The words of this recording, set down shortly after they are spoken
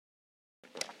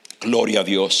Gloria a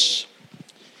Dios.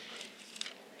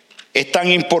 Es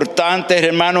tan importante,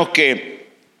 hermanos,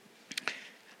 que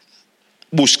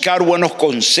buscar buenos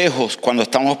consejos cuando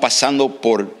estamos pasando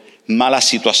por malas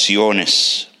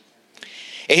situaciones.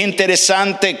 Es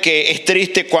interesante que es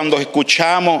triste cuando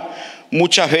escuchamos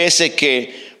muchas veces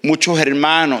que muchos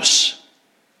hermanos,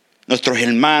 nuestros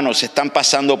hermanos, están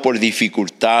pasando por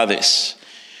dificultades.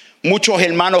 Muchos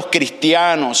hermanos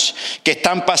cristianos que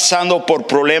están pasando por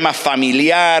problemas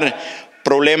familiares,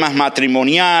 problemas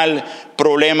matrimoniales,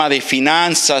 problemas de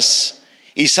finanzas.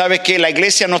 Y sabe que la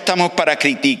iglesia no estamos para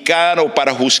criticar o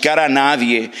para juzgar a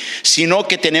nadie, sino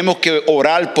que tenemos que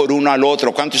orar por uno al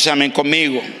otro. ¿Cuántos amén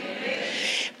conmigo?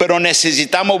 Pero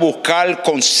necesitamos buscar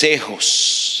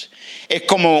consejos. Es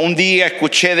como un día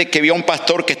escuché de que había un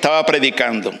pastor que estaba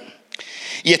predicando.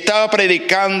 Y estaba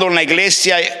predicando en la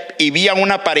iglesia y vi a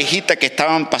una parejita que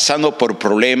estaban pasando por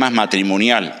problemas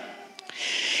matrimoniales.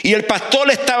 Y el pastor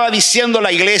le estaba diciendo a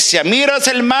la iglesia: mira,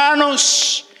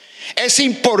 hermanos, es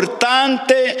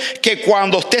importante que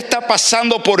cuando usted está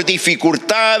pasando por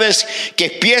dificultades, que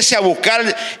empiece a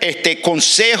buscar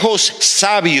consejos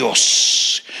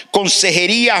sabios,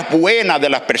 consejerías buenas de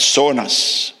las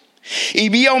personas. Y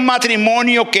vi a un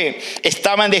matrimonio que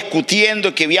estaban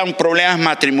discutiendo, que había un problema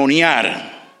matrimonial.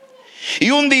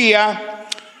 Y un día,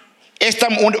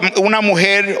 una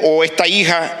mujer o esta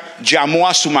hija llamó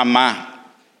a su mamá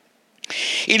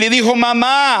y le dijo: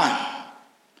 mamá,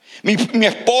 mi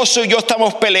esposo y yo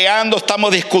estamos peleando,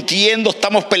 estamos discutiendo,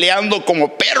 estamos peleando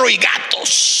como perros y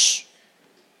gatos.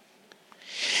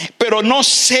 Pero no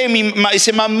sé,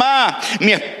 dice: mamá,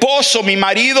 mi esposo, mi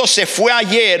marido se fue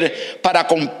ayer para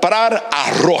comprar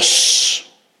arroz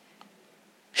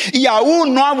y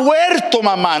aún no ha vuelto,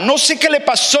 mamá. No sé qué le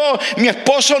pasó, mi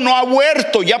esposo no ha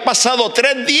vuelto. Ya ha pasado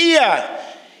 3 días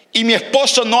y mi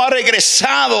esposo no ha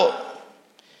regresado.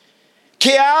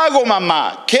 ¿Qué hago,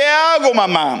 mamá? ¿Qué hago,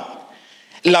 mamá?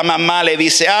 La mamá le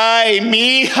dice: ay,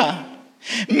 mi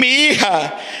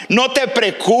hija, no te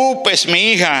preocupes,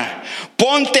 mi hija.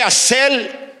 Ponte a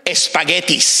hacer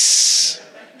espaguetis.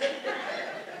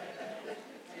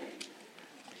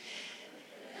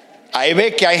 Ahí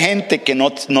ve que hay gente que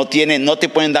no te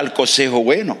pueden dar consejo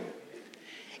bueno.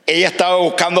 Ella estaba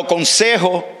buscando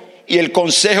consejo y el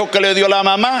consejo que le dio la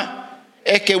mamá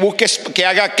es que busques,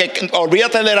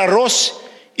 olvídate del arroz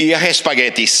y haz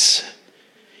espaguetis.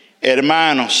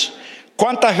 Hermanos,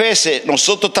 ¿cuántas veces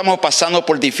nosotros estamos pasando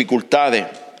por dificultades,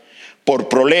 por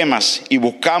problemas y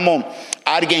buscamos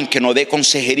a alguien que nos dé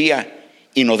consejería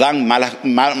y nos dan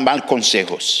mal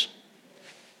consejos?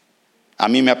 A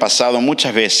mí me ha pasado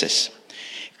muchas veces.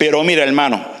 Pero mira,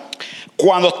 hermano,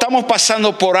 cuando estamos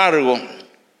pasando por algo,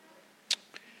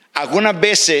 algunas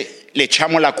veces le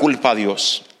echamos la culpa a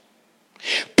Dios.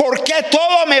 ¿Por qué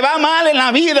todo me va mal en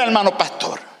la vida, hermano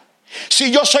pastor?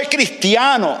 Si yo soy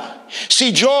cristiano,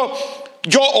 si yo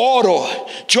oro,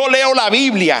 yo leo la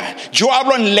Biblia, yo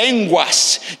hablo en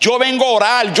lenguas, yo vengo a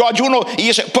orar, yo ayuno,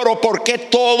 pero ¿por qué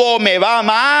todo me va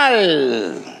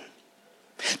mal?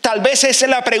 Tal vez esa es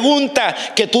la pregunta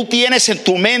que tú tienes en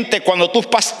tu mente cuando tú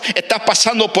estás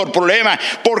pasando por problemas.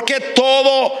 ¿Por qué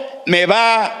todo me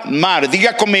va mal?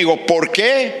 Diga conmigo: ¿por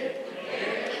qué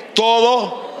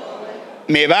todo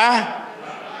me va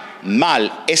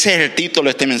mal? Ese es el título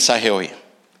de este mensaje hoy.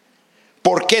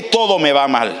 ¿Por qué todo me va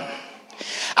mal?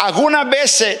 Algunas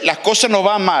veces las cosas nos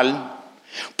van mal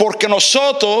porque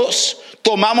nosotros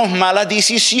tomamos malas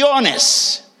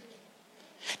decisiones.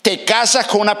 Te casas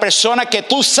con una persona que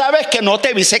tú sabes que no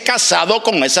te hubiese casado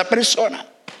con esa persona.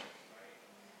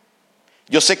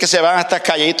 Yo sé que se van a estar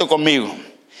calladitos conmigo.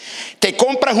 Te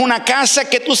compras una casa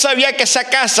que tú sabías que esa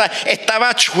casa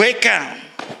estaba chueca.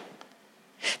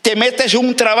 Te metes en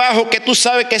un trabajo que tú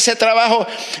sabes que ese trabajo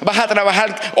vas a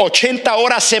trabajar 80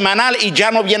 horas semanal y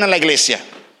ya no viene a la iglesia.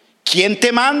 ¿Quién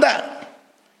te manda?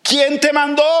 ¿Quién te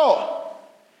mandó?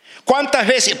 ¿Cuántas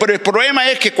veces? Pero el problema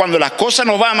es que cuando las cosas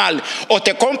nos van mal, o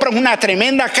te compras una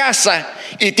tremenda casa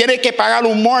y tienes que pagar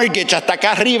un mortgage hasta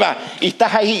acá arriba y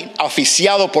estás ahí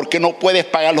asfixiado porque no puedes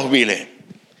pagar los biles.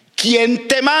 ¿Quién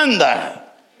te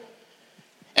manda?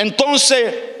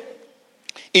 Entonces,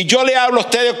 y yo le hablo a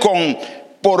ustedes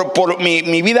por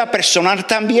mi vida personal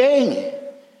también,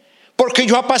 porque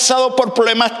yo he pasado por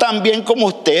problemas también como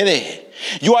ustedes.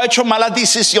 Yo he hecho malas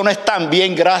decisiones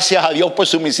también, gracias a Dios por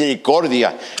su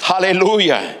misericordia.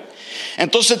 Aleluya.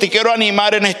 Entonces te quiero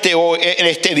animar en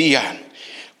este día.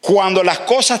 Cuando las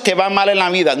cosas te van mal en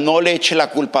la vida, no le eches la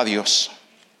culpa a Dios.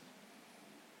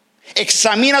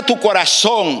 Examina tu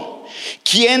corazón.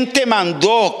 ¿Quién te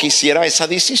mandó que hiciera esa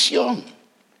decisión?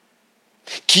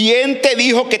 ¿Quién te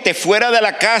dijo que te fuera de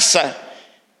la casa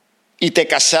y te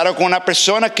casaron con una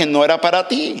persona que no era para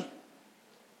ti?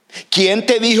 ¿Quién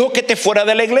te dijo que te fuera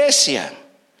de la iglesia?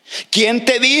 ¿Quién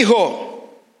te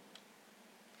dijo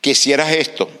que hicieras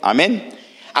esto? Amén.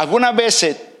 Algunas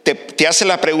veces te hace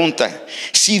la pregunta: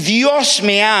 si Dios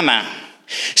me ama,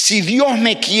 si Dios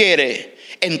me quiere,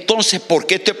 entonces ¿por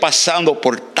qué estoy pasando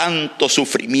por tanto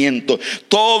sufrimiento?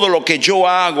 Todo lo que yo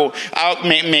hago,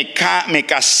 me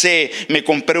casé, me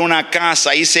compré una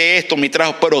casa, hice esto, mi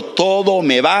trabajo, pero todo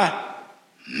me va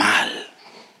mal.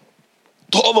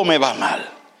 Todo me va mal.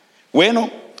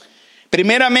 Bueno,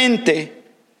 primeramente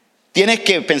tienes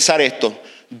que pensar esto: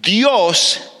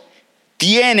 Dios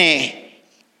tiene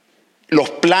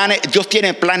Dios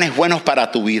tiene planes buenos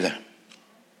para tu vida.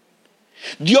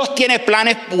 Dios tiene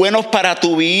planes buenos para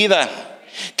tu vida.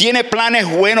 Tiene planes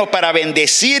buenos para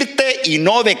bendecirte y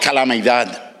no de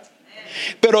calamidad.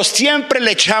 Pero siempre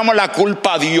le echamos la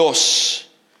culpa a Dios.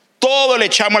 Todo le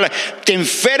echamos te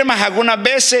enfermas algunas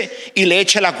veces y le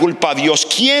echas la culpa a Dios.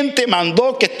 ¿Quién te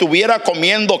mandó que estuviera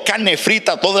comiendo carne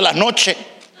frita todas las noches?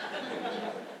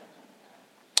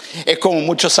 Es como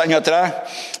muchos años atrás,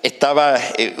 estaba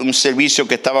en un servicio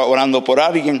que estaba orando por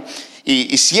alguien.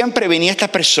 Y siempre venía esta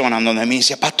persona donde me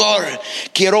dice: pastor,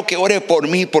 quiero que ore por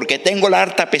mí porque tengo la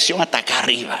alta presión hasta acá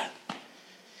arriba.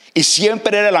 Y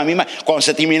siempre era la misma. Cuando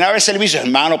se terminaba el servicio: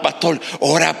 hermano, pastor,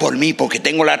 ora por mí porque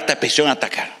tengo la alta presión hasta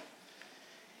acá.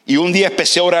 Y un día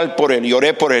empecé a orar por él y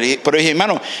oré por él. Pero dije: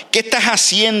 hermano, ¿qué estás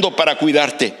haciendo para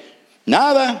cuidarte?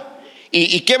 Nada.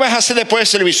 ¿Y qué vas a hacer después del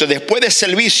servicio? Después del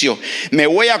servicio me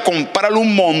voy a comprar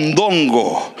un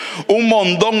mondongo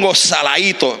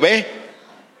saladito, ¿ves?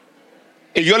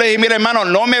 Y yo le dije: mira, hermano,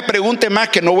 no me pregunte más,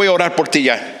 que no voy a orar por ti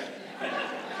ya.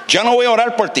 Ya no voy a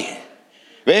orar por ti.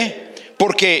 ¿Ves?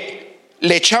 Porque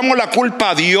le echamos la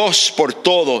culpa a Dios por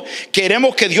todo.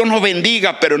 Queremos que Dios nos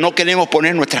bendiga, pero no queremos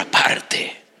poner nuestra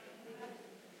parte.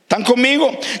 ¿Están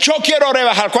conmigo? Yo quiero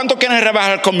rebajar. ¿Cuántos quieren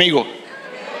rebajar conmigo?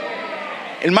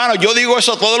 Hermano, yo digo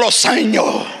eso todos los años.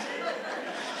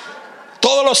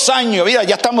 Todos los años, mira,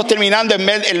 ya estamos terminando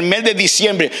el mes de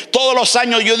diciembre. Todos los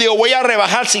años yo digo: voy a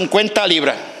rebajar 50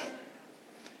 libras.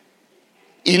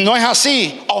 Y no es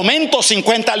así. Aumento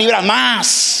 50 libras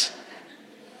más.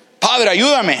 Padre,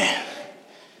 ayúdame.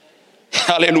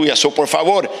 Aleluya. Por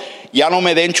favor, ya no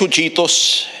me den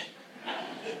chuchitos.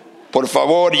 Por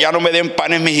favor, ya no me den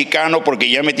panes mexicanos porque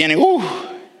ya me tienen.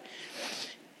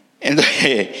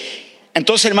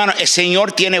 Entonces, hermano, el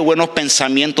Señor tiene buenos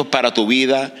pensamientos para tu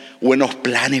vida, buenos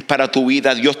planes para tu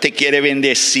vida. Dios te quiere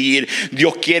bendecir,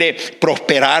 Dios quiere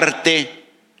prosperarte,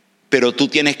 pero tú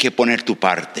tienes que poner tu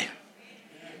parte.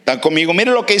 ¿Están conmigo?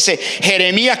 Mire lo que dice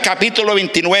Jeremías capítulo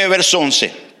 29, verso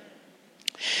 11.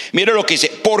 Mire lo que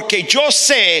dice: porque yo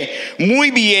sé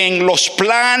muy bien los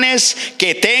planes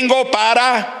que tengo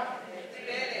para...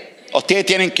 Ustedes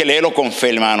tienen que leerlo con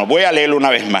fe, hermano. Voy a leerlo una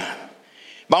vez más.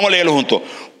 Vamos a leerlo juntos.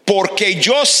 Porque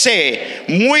yo sé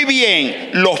muy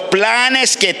bien los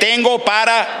planes que tengo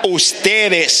para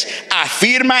ustedes,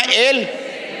 afirma el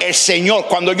Señor.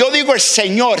 Cuando yo digo el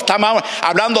Señor, estamos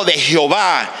hablando de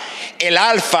Jehová, el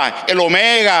Alfa, el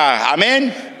Omega.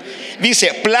 Amén.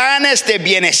 Dice: planes de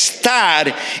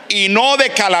bienestar y no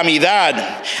de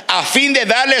calamidad, a fin de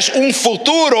darles un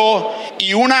futuro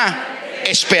y una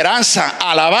esperanza.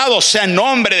 Alabado sea el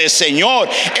nombre del Señor.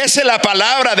 Esa es la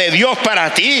palabra de Dios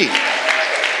para ti.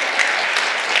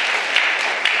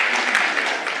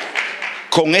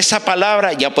 Con esa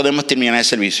palabra ya podemos terminar el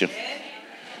servicio.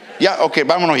 Ya, ok,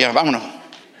 vámonos.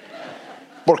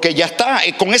 Porque ya está,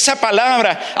 y con esa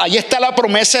palabra, ahí está la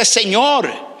promesa del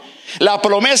Señor. La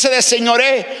promesa del Señor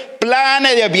es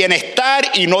planes de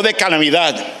bienestar y no de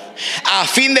calamidad, a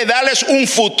fin de darles un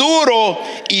futuro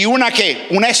y una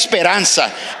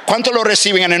esperanza. ¿Cuántos lo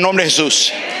reciben en el nombre de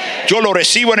Jesús? Yo lo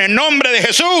recibo en el nombre de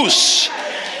Jesús.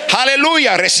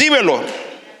 Aleluya, recíbelo.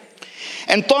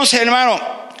 Entonces,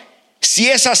 hermano, si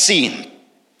es así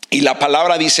y la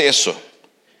palabra dice eso,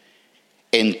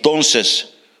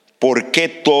 entonces, ¿por qué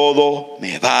todo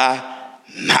me va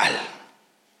mal?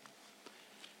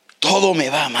 Todo me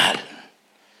va mal.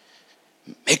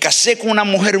 Me casé con una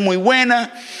mujer muy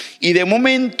buena y de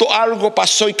momento algo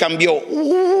pasó y cambió.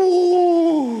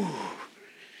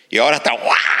 Y ahora está.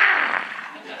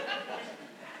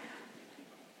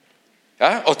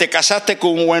 ¿Ah? O te casaste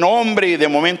con un buen hombre y de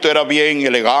momento era bien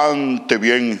elegante,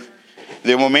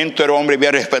 de momento era un hombre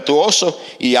bien respetuoso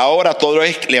y ahora todo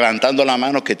es levantando la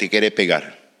mano que te quiere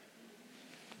pegar.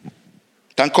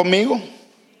 ¿Están conmigo?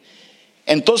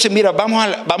 Entonces, mira,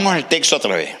 vamos al texto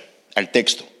otra vez, al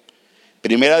texto.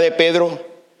 Primera de Pedro,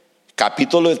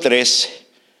 capítulo 3,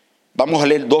 vamos a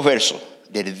leer 2 versos,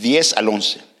 del 10 al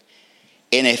 11.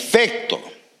 En efecto,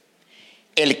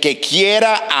 El que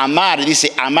quiera amar,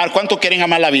 dice amar, ¿cuánto quieren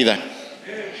amar la vida?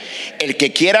 El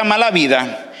que quiera amar la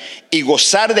vida y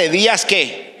gozar de días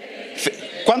que...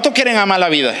 ¿Cuánto quieren amar la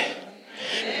vida?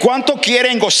 ¿Cuánto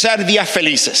quieren gozar días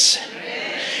felices?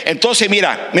 Entonces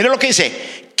mira lo que dice,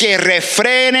 que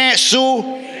refrene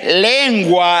su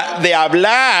lengua de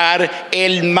hablar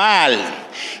el mal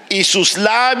y sus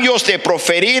labios de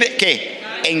proferir ¿qué?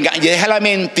 Deja la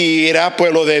mentira,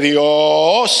 pueblo de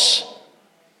Dios.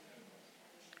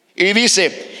 Y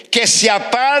dice que se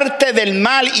aparte del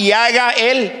mal y haga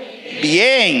el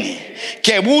bien,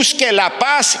 que busque la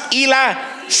paz y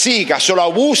la siga.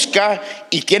 Solo busca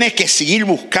y tienes que seguir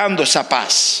buscando esa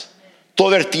paz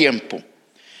todo el tiempo.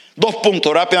 2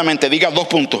 puntos rápidamente, diga 2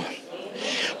 puntos.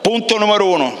 Punto número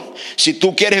 1, si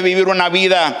tú quieres vivir una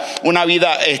vida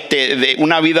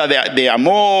de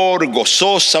amor,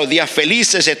 gozosa o días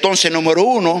felices, entonces número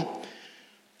 1,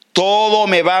 todo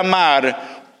me va a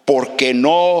amar por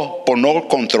no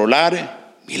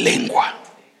controlar mi lengua.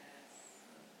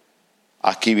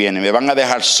 Aquí viene, me van a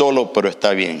dejar solo, pero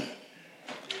está bien.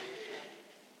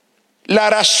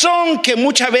 La razón que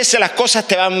muchas veces las cosas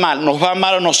te van mal, nos va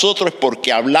mal a nosotros es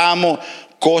porque hablamos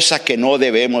cosas que no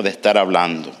debemos de estar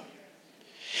hablando.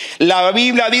 La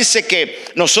Biblia dice que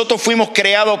nosotros fuimos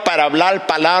creados para hablar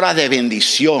palabras de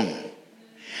bendición,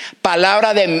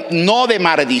 palabras no de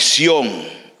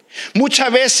maldición.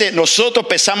 Muchas veces nosotros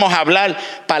empezamos a hablar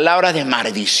palabras de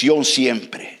maldición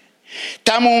siempre.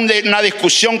 Estamos en una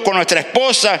discusión con nuestra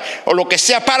esposa o lo que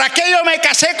sea. ¿Para qué yo me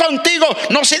casé contigo?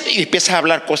 No sé. Y empiezas a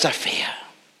hablar cosas feas.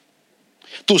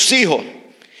 Tus hijos,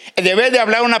 en vez de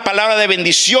hablar una palabra de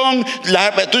bendición,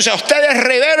 tú dices, usted es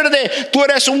reverde, tú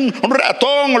eres un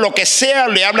ratón o lo que sea,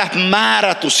 le hablas mal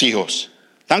a tus hijos.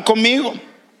 ¿Están conmigo?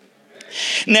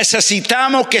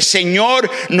 Necesitamos que el Señor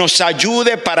nos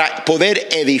ayude para poder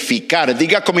edificar.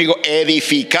 Diga conmigo,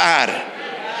 edificar.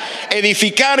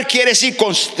 Edificar quiere decir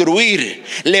construir,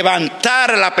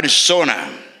 levantar a la persona.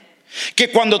 Que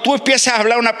cuando tú empiezas a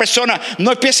hablar a una persona,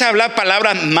 no empieces a hablar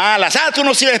palabras malas. Tú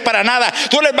no sirves para nada,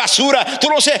 tú eres basura, tú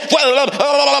no sé.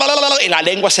 Y la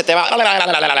lengua se te va.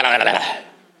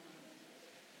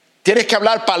 Tienes que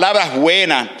hablar palabras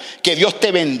buenas. Que Dios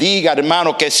te bendiga,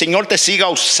 hermano. Que el Señor te siga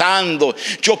usando.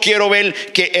 Yo quiero ver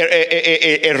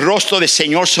que el rostro del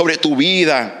Señor sobre tu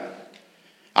vida.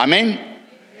 Amén.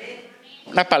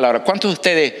 Una palabra. ¿Cuántos de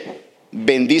ustedes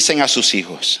bendicen a sus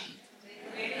hijos?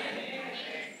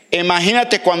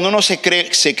 Imagínate cuando uno se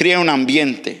cría en un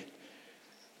ambiente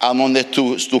a donde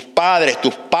tus padres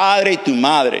y tu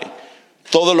madre,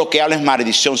 todo lo que habla es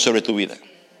maldición sobre tu vida.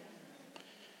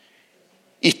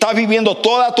 Y estás viviendo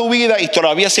toda tu vida y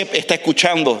todavía se está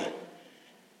escuchando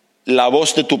la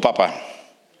voz de tu papá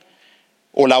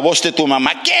o la voz de tu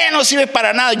mamá. ¿Qué? No sirve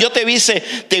para nada. Yo te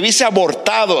hubiese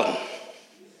abortado,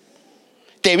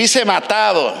 te hubiese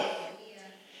matado.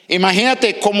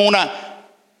 Imagínate como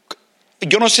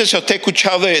yo no sé si usted ha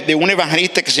escuchado de un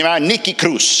evangelista que se llama Nicky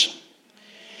Cruz.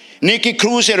 Nicky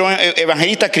Cruz era un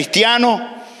evangelista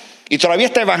cristiano y todavía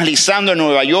está evangelizando en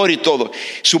Nueva York y todo.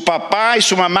 Su papá y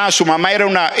su mamá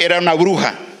era una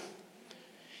bruja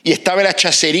y estaba en la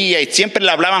hechicería y siempre le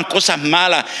hablaban cosas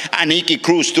malas a Nicky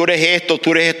Cruz. Tú eres esto,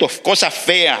 cosas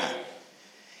feas.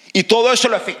 Y todo eso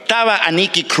le afectaba a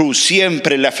Nicky Cruz,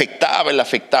 siempre le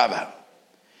afectaba.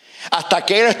 Hasta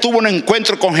que él tuvo un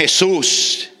encuentro con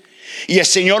Jesús. Y el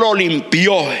Señor lo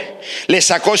limpió, le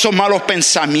sacó esos malos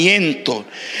pensamientos,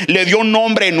 le dio un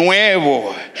nombre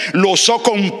nuevo, lo usó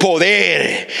con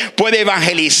poder, puede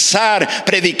evangelizar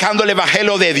predicando el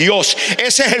evangelio de Dios.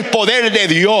 Ese es el poder de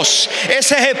Dios,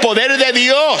 ese es el poder de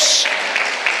Dios.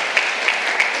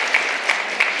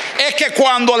 Es que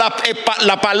cuando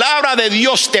la palabra de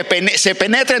Dios se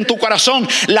penetra en tu corazón,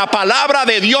 la palabra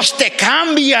de Dios te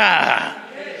cambia.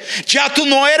 Ya tú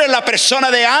no eres la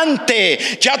persona de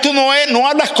antes. Ya tú no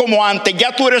hablas como antes.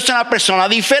 Ya tú eres una persona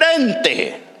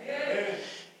diferente.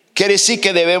 Quiere decir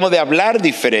que debemos de hablar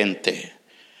diferente.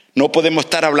 No podemos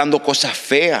estar hablando cosas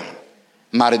feas,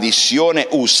 maldiciones,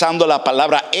 usando la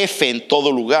palabra F en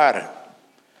todo lugar.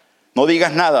 No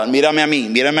digas nada, mírame a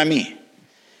mí.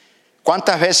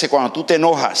 ¿Cuántas veces cuando tú te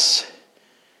enojas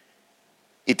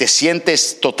y te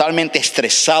sientes totalmente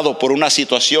estresado por una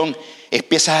situación,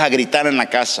 empiezas a gritar en la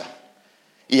casa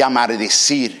y a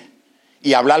maldecir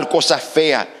y a hablar cosas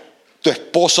feas? Tu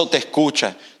esposo te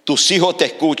escucha, tus hijos te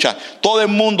escuchan, todo el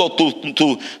mundo,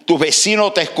 tus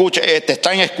vecinos te escuchan, te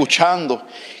están escuchando.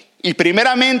 Y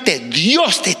primeramente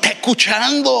Dios te está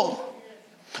escuchando.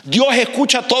 Dios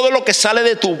escucha todo lo que sale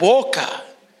de tu boca.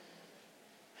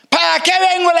 ¿Para qué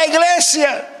vengo a la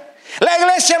iglesia? La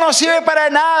iglesia no sirve para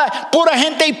nada. Pura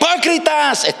gente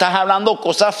hipócrita. Estás hablando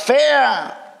cosas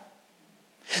feas.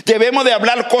 Debemos de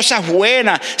hablar cosas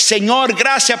buenas. Señor,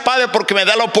 gracias, Padre, porque me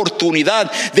da la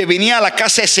oportunidad de venir a la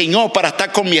casa del Señor para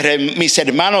estar con mis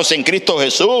hermanos en Cristo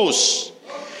Jesús.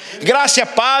 Gracias,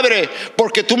 Padre,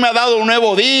 porque tú me has dado un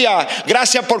nuevo día.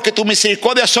 Gracias porque tus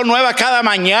misericordias son nuevas cada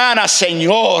mañana,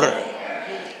 Señor.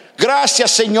 Gracias,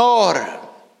 Señor.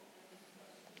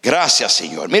 Gracias,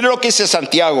 Señor. Mire lo que dice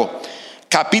Santiago,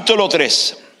 capítulo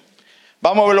 3.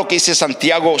 Vamos a ver lo que dice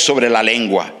Santiago sobre la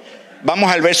lengua.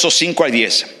 Vamos al verso 5 al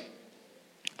 10.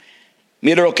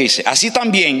 Mire lo que dice. Así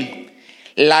también,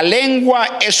 la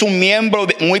lengua es un miembro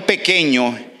muy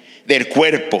pequeño del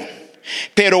cuerpo,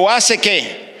 pero hace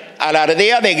que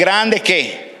alardea de grandes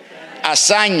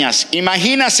hazañas.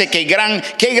 Imagínase que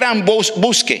gran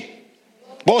bosque,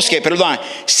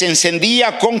 se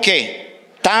encendía con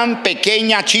tan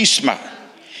pequeña chisma.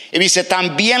 Y dice,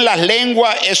 también la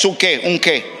lengua es un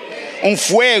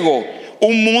fuego,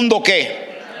 un mundo de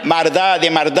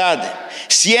maldad,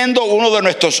 siendo uno de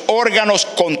nuestros órganos,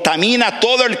 contamina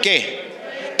todo el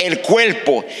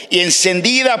cuerpo, y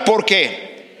encendida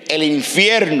porque el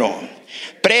infierno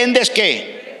prendes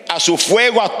a su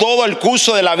fuego a todo el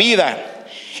curso de la vida.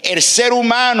 El ser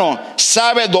humano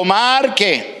sabe domar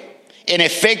en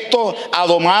efecto ha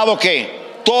domado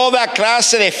toda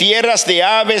clase de fieras, de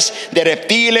aves, de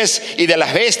reptiles y de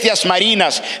las bestias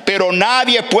marinas, pero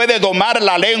nadie puede domar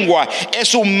la lengua.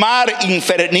 Es un mar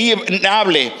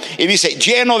infernable, y dice,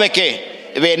 lleno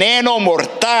de veneno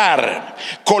mortal.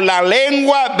 Con la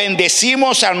lengua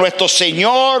bendecimos a nuestro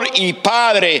Señor y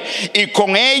Padre, y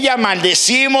con ella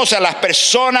maldecimos a las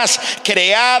personas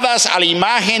creadas a la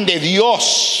imagen de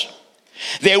Dios.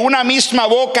 De una misma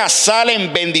boca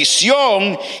salen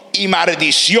bendición y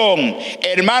maldición.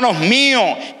 Hermanos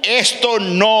míos, esto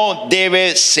no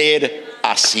debe ser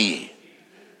así.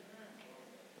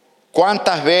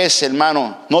 ¿Cuántas veces,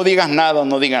 hermano, no digas nada,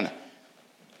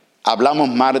 hablamos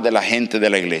mal de la gente de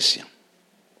la iglesia?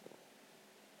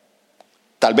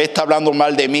 Tal vez está hablando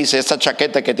mal de mí. Si esa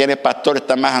chaqueta que tiene el pastor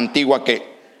está más antigua que...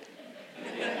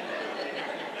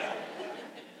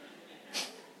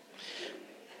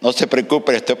 No se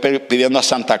preocupe, estoy pidiendo a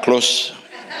Santa Claus.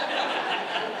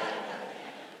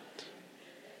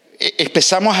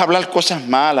 Empezamos a hablar cosas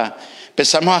malas,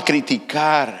 empezamos a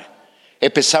criticar,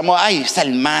 esa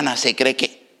hermana se cree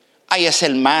que, ese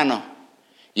hermano.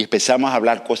 Y empezamos a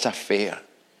hablar cosas feas.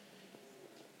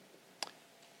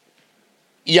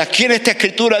 Y aquí en esta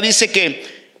escritura dice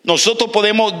que nosotros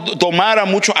podemos domar a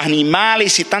muchos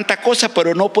animales y tantas cosas,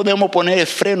 pero no podemos poner el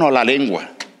freno a la lengua.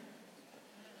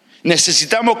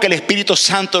 Necesitamos que el Espíritu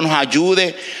Santo nos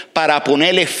ayude para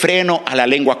ponerle freno a la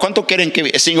lengua. ¿Cuántos quieren que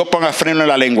el Señor ponga freno en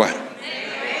la lengua?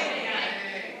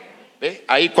 ¿Ve?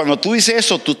 Ahí cuando tú dices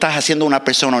eso, tú estás haciendo una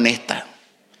persona honesta.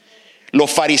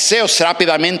 Los fariseos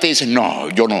rápidamente dicen,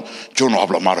 no, yo no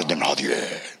hablo mal de nadie.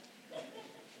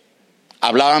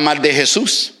 Hablaban mal de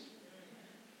Jesús.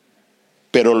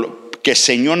 Pero que el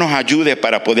Señor nos ayude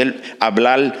para poder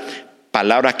hablar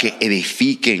palabras que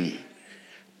edifiquen.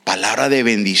 Palabra de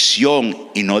bendición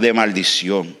y no de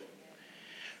maldición.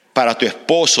 Para tu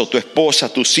esposo, tu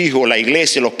esposa, tus hijos, la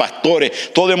iglesia, los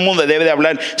pastores, todo el mundo debe de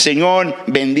hablar, Señor,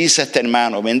 bendice a este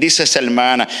hermano, bendice a esa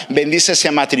hermana, bendice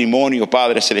ese matrimonio,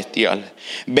 Padre Celestial.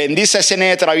 Bendice a ese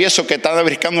nene travieso que está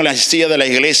brincando en la silla de la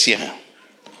iglesia.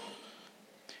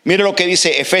 Mire lo que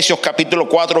dice Efesios capítulo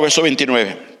 4, verso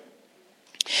 29.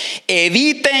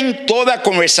 Eviten toda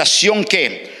conversación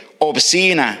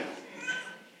obscena.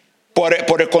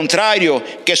 Por el contrario,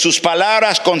 que sus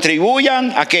palabras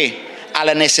contribuyan a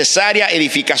la necesaria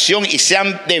edificación y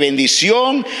sean de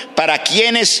bendición para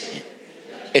quienes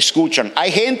escuchan.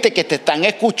 Hay gente que te están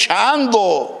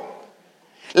escuchando.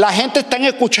 La gente está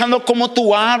escuchando cómo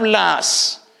tú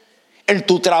hablas en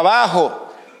tu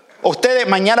trabajo. Ustedes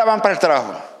mañana van para el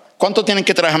trabajo. ¿Cuántos tienen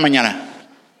que trabajar mañana?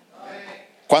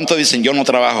 ¿Cuántos dicen yo no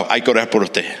trabajo? Hay que orar por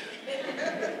usted.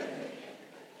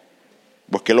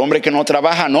 Porque el hombre que no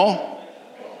trabaja no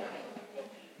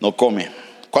come.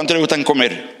 ¿Cuánto le gustan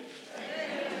comer?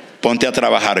 Ponte a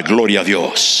trabajar, gloria a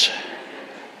Dios.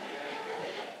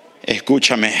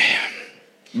 Escúchame.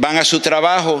 Van a su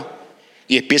trabajo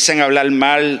y empiezan a hablar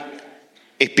mal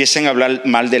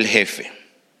del jefe.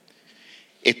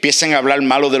 Empiezan a hablar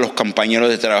malo de los compañeros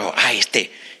de trabajo.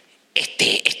 Este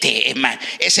es más,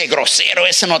 ese grosero,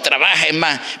 ese no trabaja, es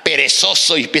más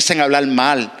perezoso, y empiezan a hablar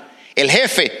mal. El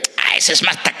jefe, ese es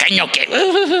más tacaño que...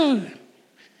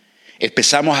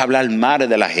 Empezamos a hablar mal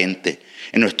de la gente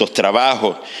en nuestros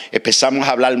trabajos. Empezamos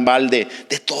a hablar mal de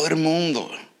todo el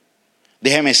mundo.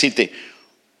 Déjame decirte,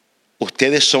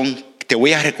 te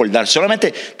voy a recordar,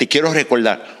 solamente te quiero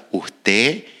recordar,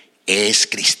 usted es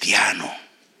cristiano.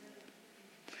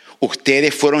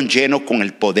 Ustedes fueron llenos con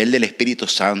el poder del Espíritu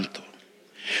Santo.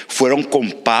 Fueron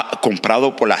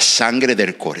comprados por la sangre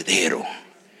del Cordero.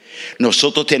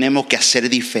 Nosotros tenemos que hacer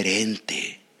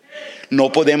diferente.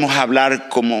 No podemos hablar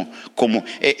como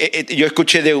yo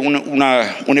escuché de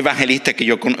un evangelista que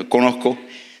yo conozco.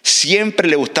 Siempre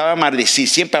le gustaba maldecir,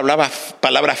 siempre hablaba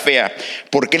palabras feas,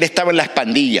 porque él estaba en las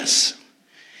pandillas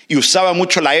y usaba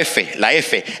mucho la F.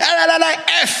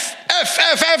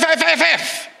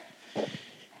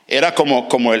 Era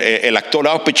como el actor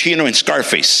Al Pacino en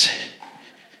Scarface.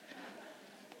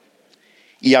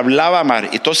 Y hablaba mal.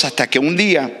 Entonces, hasta que un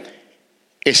día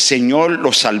el Señor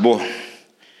lo salvó,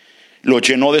 lo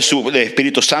llenó del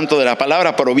Espíritu Santo, de la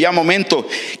palabra, pero había momentos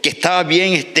que estaba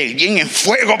bien en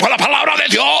fuego por la palabra de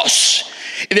Dios.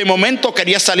 Y de momento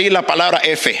quería salir la palabra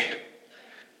F.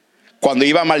 Cuando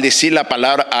iba a maldecir la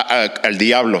palabra al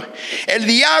diablo. El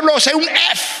diablo es un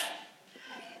F.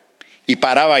 Y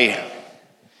paraba ahí.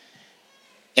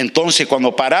 Entonces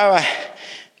cuando paraba,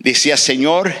 decía: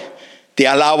 Señor, te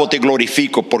alabo, te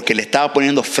glorifico, porque le estaba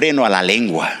poniendo freno a la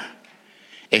lengua.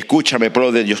 Escúchame,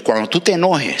 pueblo de Dios, cuando tú te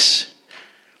enojes,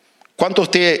 ¿cuántos de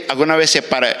ustedes alguna vez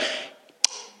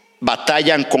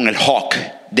batallan con el hawk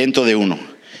dentro de uno?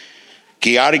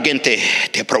 Que alguien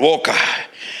te provoca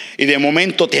y de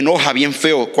momento te enoja bien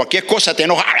feo. Cualquier cosa te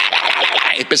enoja.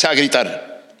 Empieza a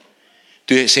gritar.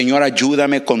 Tú dices: Señor,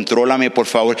 ayúdame, contrólame, por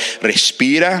favor.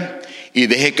 Respira y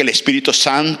deje que el Espíritu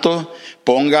Santo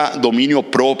ponga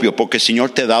dominio propio, porque el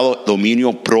Señor te ha dado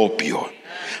dominio propio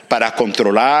para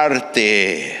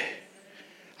controlarte.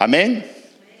 Amén.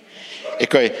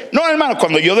 No, hermano,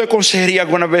 cuando yo doy consejería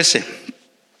algunas veces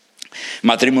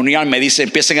matrimonial, me dicen,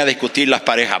 empiezan a discutir las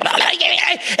parejas.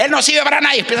 Él no sirve para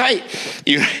nadie.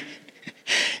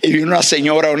 Y vino una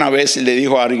señora una vez y le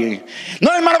dijo a alguien: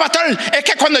 no, hermano pastor, es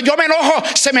que cuando yo me enojo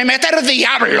se me mete el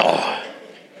diablo.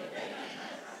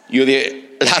 Yo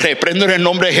dije: la reprendo en el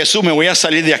nombre de Jesús, me voy a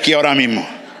salir de aquí ahora mismo.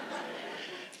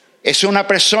 Es una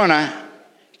persona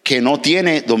que no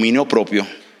tiene dominio propio,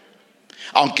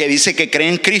 aunque dice que cree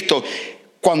en Cristo.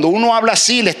 Cuando uno habla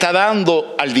así, le está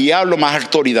dando al diablo más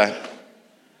autoridad.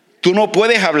 Tú no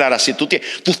puedes hablar así. Tú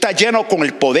estás lleno con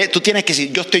el poder. Tú tienes que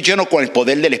decir: yo estoy lleno con el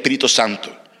poder del Espíritu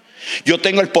Santo. Yo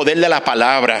tengo el poder de la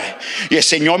palabra y el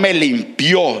Señor me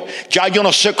limpió. Ya yo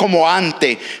no sé como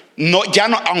antes. No, ya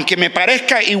no, aunque me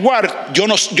parezca igual, yo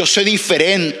soy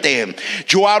diferente.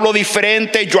 Yo hablo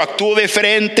diferente, yo actúo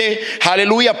diferente.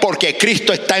 Aleluya, porque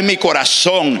Cristo está en mi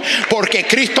corazón. Porque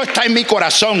Cristo está en mi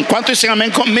corazón. ¿Cuántos dicen amén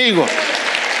conmigo?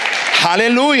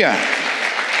 Aleluya.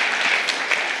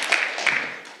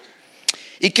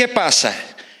 ¿Y qué pasa?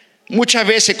 Muchas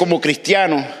veces como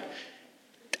cristianos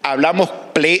hablamos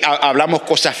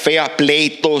cosas feas,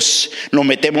 pleitos, nos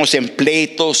metemos en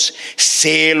pleitos,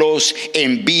 celos,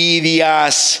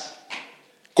 envidias,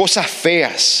 cosas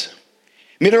feas.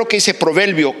 Mira lo que dice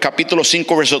Proverbios capítulo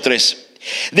 5 verso 3.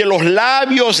 De los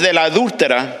labios de la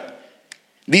adúltera,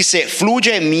 dice,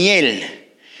 fluye miel,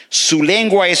 su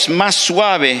lengua es más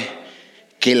suave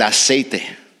que el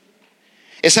aceite.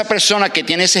 Esa persona que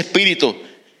tiene ese espíritu,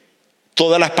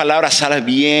 todas las palabras salen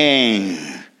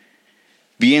bien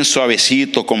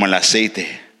suavecito como el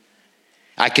aceite.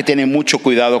 Hay que tener mucho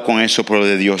cuidado con eso, pueblo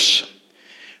de Dios.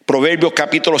 Proverbios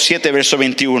capítulo 7 verso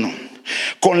 21.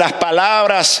 Con las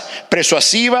palabras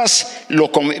persuasivas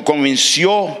lo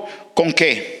convenció. ¿Con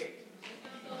qué?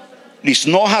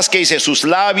 Lisnojas, que dice, sus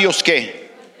labios,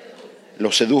 ¿qué?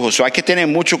 Lo sedujo. So, hay que tener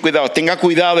mucho cuidado. Tenga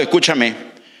cuidado, escúchame.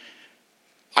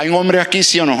 ¿Hay hombres aquí,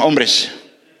 sí o no? Hombres.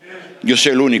 Yo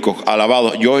soy el único,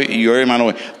 alabado. Yo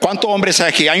hermano. ¿Cuántos hombres hay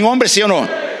aquí? ¿Hay hombres, sí o no?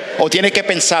 ¿O tiene que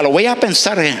pensarlo? Voy a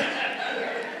pensar.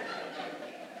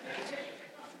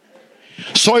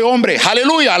 Soy hombre.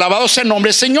 Aleluya. Alabado sea el nombre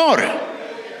del Señor.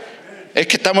 Es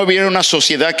que estamos viviendo en una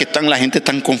sociedad que la gente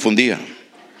está confundida.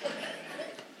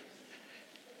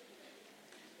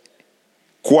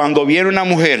 Cuando viene una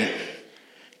mujer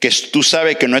que tú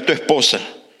sabes que no es tu esposa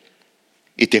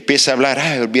y te empieza a hablar,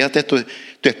 olvídate, tu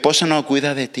esposa no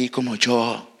cuida de ti como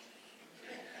yo.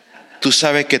 Tú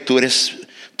sabes que tú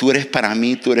eres para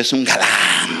mí, tú eres un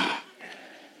galán.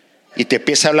 Y te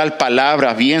empieza a hablar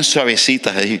palabras bien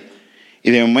suavecitas.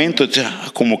 Y de momento,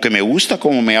 como que me gusta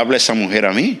como me habla esa mujer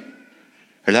a mí,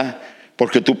 ¿verdad?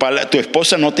 Porque tu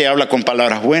esposa no te habla con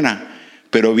palabras buenas.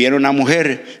 Pero viene una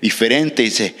mujer diferente y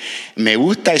dice, me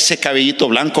gusta ese cabellito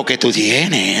blanco que tú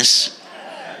tienes.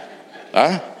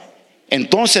 ¿Ah?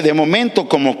 Entonces de momento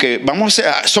como que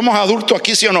somos adultos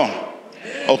aquí, ¿sí o no?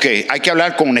 Ok, hay que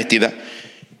hablar con honestidad.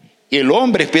 Y el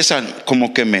hombre empieza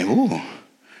como que me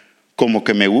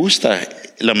gusta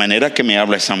la manera que me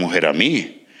habla esa mujer a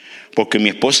mí. porque mi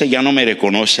esposa ya no me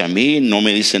reconoce a mí, no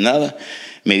me dice nada.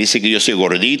 Me dice que yo soy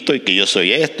gordito y que yo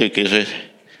soy esto y que yo soy...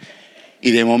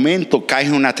 Y de momento cae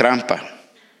en una trampa.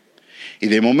 Y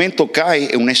de momento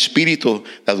cae en un espíritu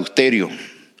de adulterio,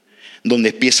 donde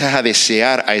empiezas a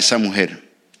desear a esa mujer.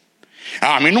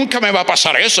 A mí nunca me va a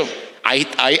pasar eso. Ahí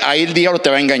el diablo te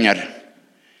va a engañar.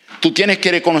 Tú tienes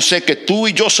que reconocer que tú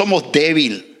y yo somos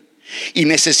débiles y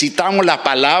necesitamos la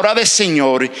palabra del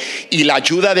Señor y la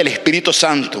ayuda del Espíritu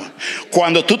Santo.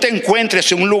 Cuando tú te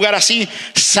encuentres en un lugar así,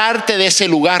 salte de ese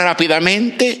lugar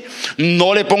rápidamente.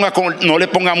 No le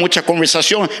ponga mucha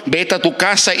conversación. Vete a tu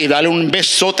casa y dale un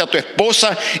besote a tu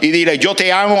esposa y dile: yo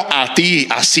te amo a ti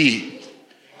así.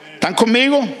 ¿Están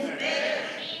conmigo?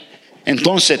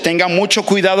 Entonces tengan mucho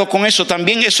cuidado con eso.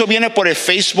 También eso viene por el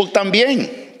Facebook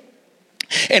también.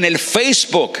 En el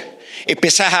Facebook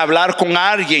empiezas a hablar con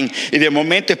alguien y de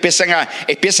momento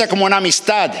empieza como una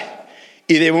amistad.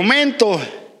 Y de momento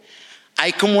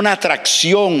hay como una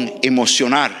atracción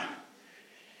emocional.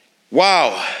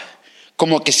 Wow,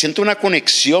 como que siento una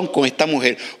conexión con esta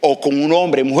mujer o con un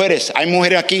hombre. Mujeres, ¿hay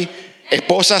mujeres aquí?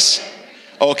 ¿Esposas?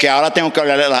 Ok, ahora tengo que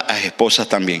hablarle a las esposas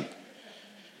también.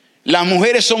 Las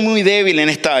mujeres son muy débiles en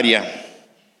esta área,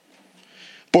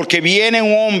 porque viene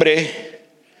un hombre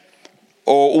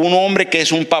o un hombre que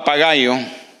es un papagayo,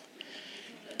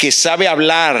 que sabe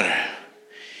hablar,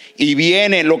 y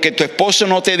viene lo que tu esposo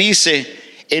no te dice,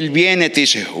 él viene y te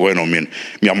dice: bueno,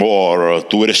 mi amor,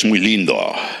 tú eres muy linda.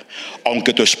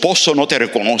 Aunque tu esposo no te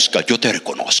reconozca, yo te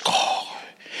reconozco.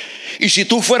 Y si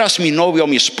tú fueras mi novio o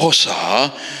mi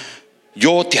esposa,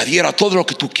 yo te haría todo lo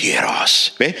que tú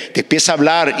quieras. ¿Ve? Te empieza a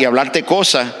hablar y a hablarte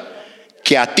cosas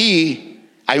que a ti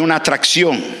hay una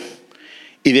atracción.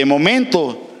 Y de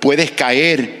momento puedes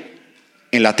caer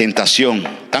en la tentación.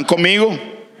 ¿Están conmigo?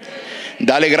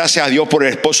 Dale gracias a Dios por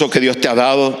el esposo que Dios te ha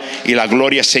dado y la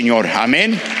gloria al Señor.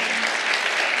 Amén.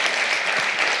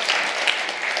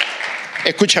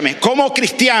 Escúchame, como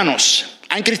cristianos,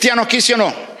 ¿hay cristianos aquí, sí o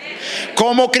no?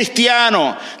 Como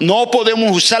cristianos no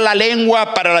podemos usar la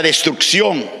lengua para la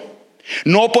destrucción.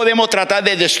 No podemos tratar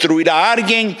de destruir a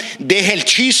alguien. Deja el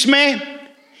chisme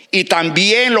y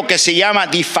también lo que se llama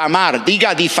difamar.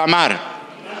 Diga difamar.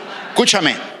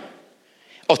 Escúchame,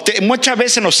 muchas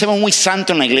veces nos hacemos muy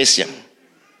santos en la iglesia.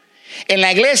 En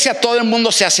la iglesia todo el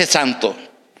mundo se hace santo.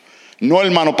 No,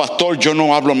 hermano pastor, yo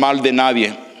no hablo mal de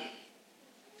nadie.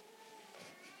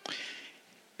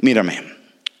 Mírame,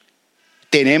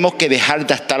 tenemos que dejar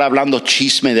de estar hablando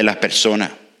chisme de las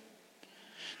personas,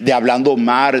 de hablando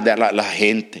mal de la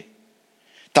gente.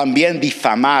 También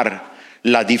difamar,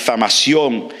 la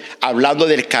difamación, hablando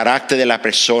del carácter de la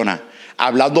persona,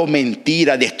 hablando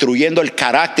mentira, destruyendo el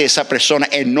carácter de esa persona,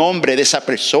 el nombre de esa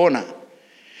persona.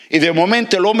 Y de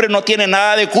momento el hombre no tiene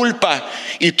nada de culpa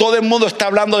y todo el mundo está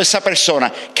hablando de esa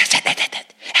persona.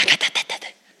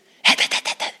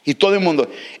 Y todo el mundo.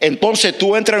 Entonces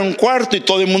tú entras en un cuarto y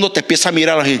todo el mundo te empieza a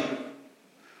mirar así.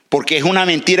 Porque es una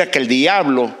mentira que el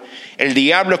diablo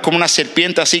es como una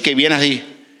serpiente así que viene así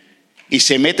y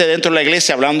se mete dentro de la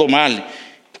iglesia hablando mal.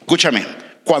 Escúchame,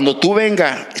 cuando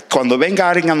venga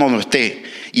alguien a donde esté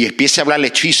y empiece a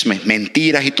hablarle chismes,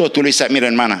 mentiras y todo, tú le dices: mira,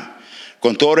 hermana,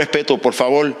 con todo respeto, por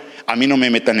favor, a mí no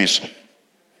me metan eso.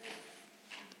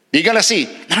 Dígale así: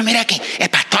 no, mira que el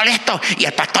pastor esto y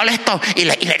el pastor esto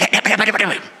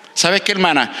 ¿Sabes qué,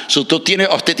 hermana? Si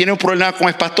usted tiene un problema con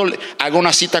el pastor, haga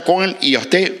una cita con él y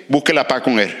usted busque la paz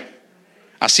con él.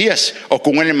 Así es, o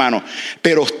con un hermano.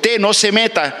 Pero usted no se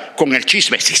meta con el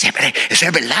chisme. Sí, eso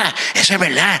es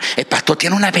verdad. El pastor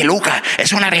tiene una peluca,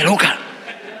 es una peluca.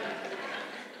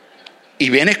 Y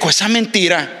viene con esa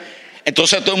mentira.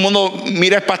 Entonces todo el mundo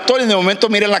mira al pastor y de momento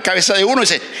mira en la cabeza de uno y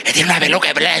dice: tiene una peluca,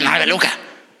 es verdad, es una peluca.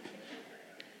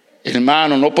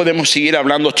 Hermano, no podemos seguir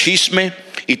hablando chisme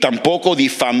y tampoco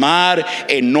difamar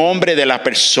el nombre de la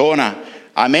persona.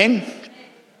 Amén.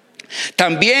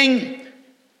 También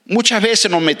muchas veces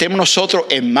nos metemos nosotros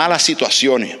en malas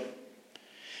situaciones.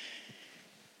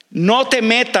 No te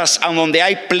metas a donde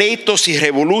hay pleitos y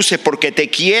revoluces, porque te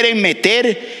quieren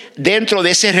meter dentro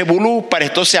de ese revolú para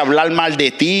entonces hablar mal de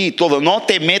ti y todo. No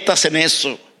te metas en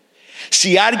eso.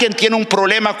 Si alguien tiene un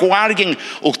problema con alguien,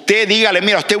 usted dígale: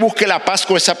 mira, usted busque la paz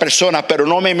con esa persona, pero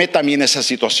no me meta a mí en esa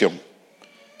situación.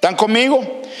 ¿Están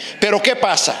conmigo? Pero ¿qué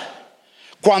pasa?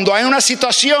 Cuando hay una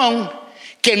situación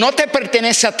que no te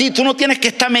pertenece a ti, tú no tienes que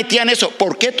estar metida en eso.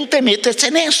 ¿Por qué tú te metes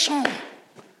en eso?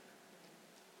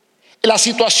 La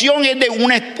situación es de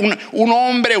un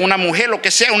hombre, una mujer, lo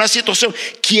que sea, una situación.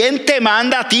 ¿Quién te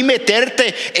manda a ti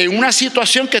meterte en una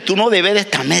situación que tú no debes de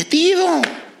estar metido?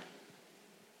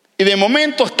 Y de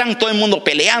momento están todo el mundo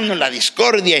peleando en la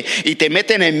discordia y te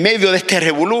meten en medio de este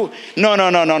revolú.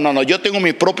 No. Yo tengo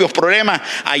mis propios problemas.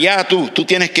 Allá tú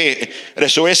tienes que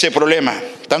resolver ese problema.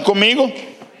 ¿Están conmigo?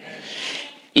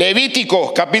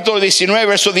 Levítico capítulo 19,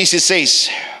 verso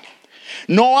 16.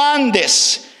 No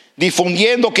andes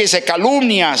difundiendo que se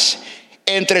calumnias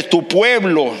entre tu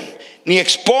pueblo, ni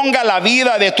exponga la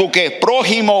vida de tu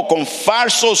prójimo con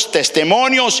falsos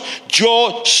testimonios.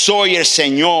 Yo soy el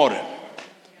Señor.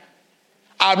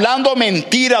 Hablando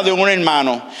mentira de un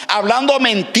hermano, hablando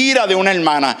mentira de una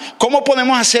hermana. ¿Cómo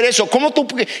podemos hacer eso? ¿Cómo tú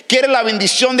quieres la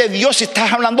bendición de Dios si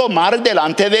estás hablando mal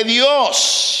delante de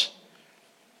Dios?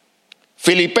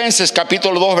 Filipenses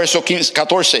capítulo 2, verso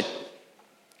 14.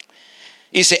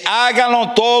 Dice,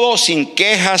 háganlo todo sin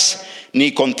quejas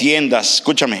ni contiendas.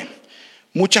 Escúchame,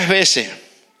 muchas veces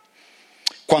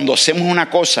cuando hacemos una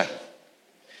cosa,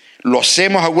 lo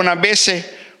hacemos algunas veces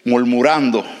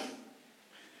murmurando,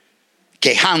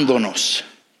 quejándonos,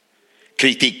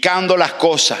 criticando las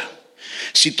cosas.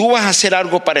 Si tú vas a hacer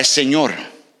algo para el Señor,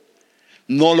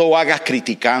 no lo hagas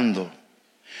criticando,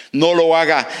 no lo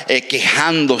hagas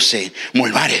quejándose,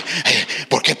 murmurar,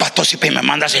 ¿por qué pastor siempre me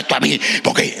mandas esto a mí?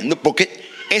 Porque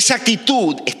esa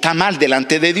actitud está mal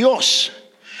delante de Dios.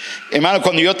 Hermano,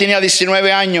 cuando yo tenía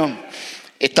 19 años,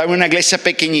 estaba en una iglesia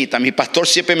pequeñita. Mi pastor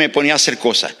siempre me ponía a hacer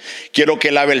cosas. Quiero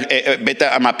que vete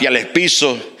a mapear el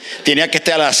piso. Tenía que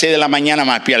estar a las 6 de la mañana a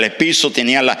mapear el piso.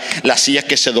 Tenía las sillas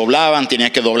que se doblaban.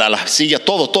 Tenía que doblar las sillas.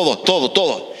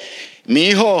 Todo. Mi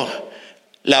hijo,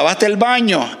 ¿lavaste el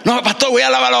baño? No, pastor, voy a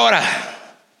lavarlo ahora.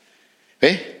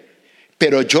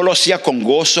 Pero yo lo hacía con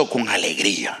gozo, con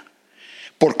alegría.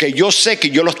 Porque yo sé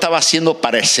que yo lo estaba haciendo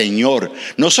para el Señor.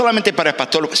 No solamente para el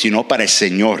pastor, sino para el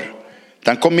Señor.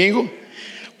 ¿Están conmigo?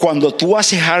 Cuando tú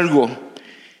haces algo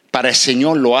para el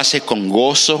Señor, lo haces con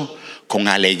gozo, con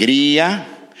alegría.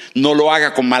 No lo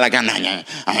hagas con mala gana.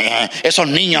 Esos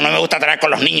niños, no me gusta traer con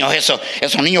los niños,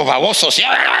 esos niños babosos.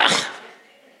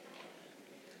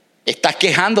 Estás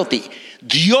quejándote.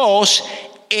 Dios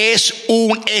es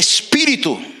un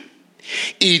espíritu.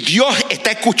 Y Dios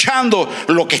está escuchando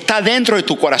lo que está dentro de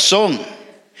tu corazón.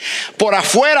 Por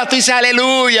afuera tú dices,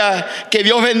 aleluya, que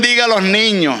Dios bendiga a los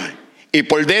niños. Y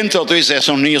por dentro tú dices,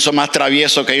 esos niños son más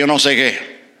traviesos que yo no sé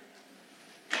qué.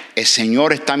 El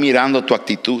Señor está mirando tu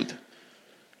actitud.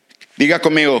 Diga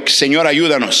conmigo, Señor,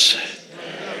 ayúdanos.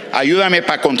 Ayúdame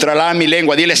para controlar mi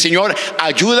lengua. Dile, Señor,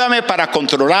 ayúdame para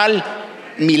controlar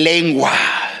mi lengua.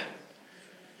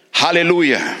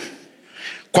 Aleluya.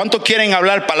 ¿Cuántos quieren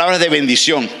hablar palabras de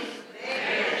bendición?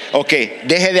 Ok,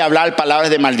 deje de hablar palabras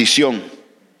de maldición.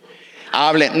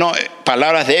 Hable,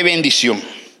 palabras de bendición.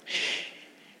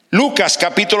 Lucas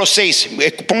capítulo 6,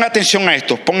 ponga atención a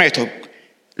esto, ponga esto.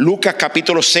 Lucas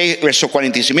capítulo 6, verso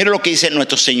 45. Mire lo que dice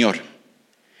nuestro Señor.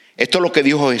 Esto es lo que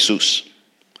dijo Jesús.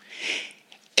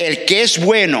 El que es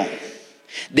bueno,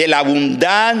 de la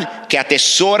bondad que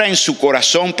atesora en su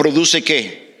corazón, produce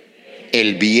 ¿qué?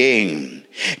 El bien.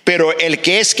 Pero el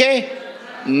que es ¿qué?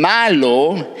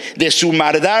 Malo, de su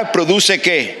maldad produce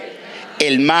 ¿qué?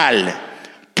 El mal.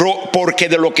 Porque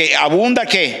de lo que abunda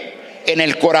 ¿qué? En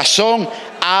el corazón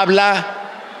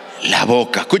habla la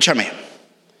boca. Escúchame.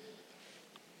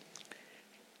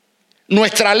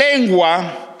 Nuestra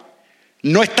lengua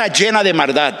no está llena de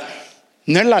maldad.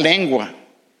 No es la lengua.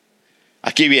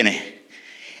 Aquí viene.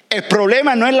 El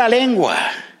problema no es la lengua.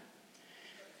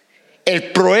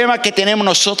 El problema que tenemos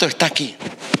nosotros está aquí.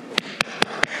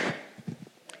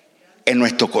 En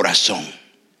nuestro corazón.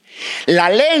 La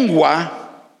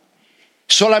lengua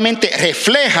solamente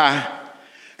refleja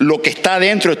lo que está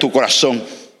dentro de tu corazón.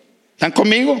 ¿Están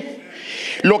conmigo?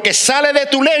 Lo que sale de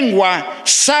tu lengua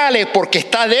sale porque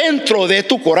está dentro de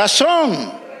tu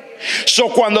corazón.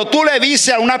 Cuando tú le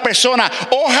dices a una persona,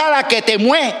 ojalá que te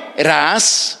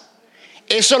mueras,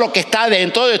 eso es lo que está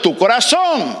dentro de tu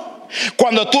corazón.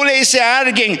 Cuando tú le dices a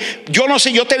alguien, yo no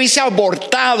sé, yo te hubiese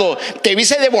abortado, te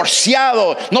hubiese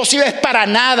divorciado, no sirves para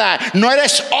nada, no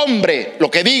eres hombre,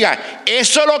 lo que diga,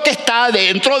 eso es lo que está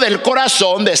dentro del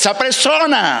corazón de esa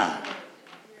persona.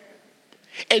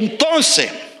 Entonces,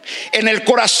 en el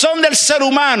corazón del ser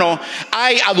humano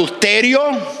hay adulterio,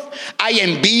 hay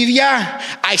envidia,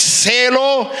 hay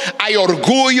celo, hay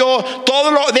orgullo,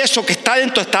 todo lo de eso que está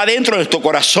dentro de tu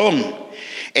corazón.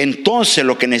 Entonces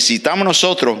lo que necesitamos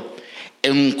nosotros es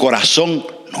un corazón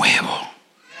nuevo.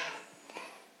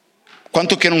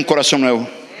 ¿Cuántos quieren un corazón nuevo?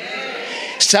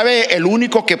 ¿Sabe el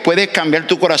único que puede cambiar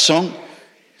tu corazón?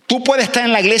 Tú puedes estar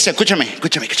en la iglesia, escúchame.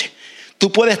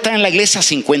 Tú puedes estar en la iglesia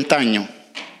 50 años,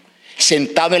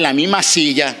 sentado en la misma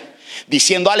silla,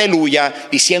 diciendo aleluya,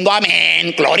 diciendo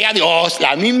amén, gloria a Dios,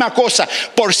 la misma cosa,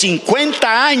 por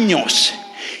 50 años.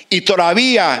 y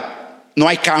todavía no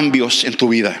hay cambios en tu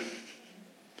vida.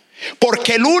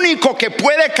 Porque el único que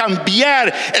puede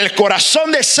cambiar el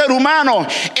corazón del ser humano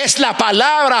es la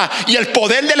palabra y el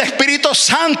poder del Espíritu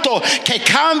Santo que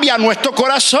cambia nuestro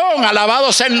corazón.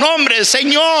 Alabado sea el nombre del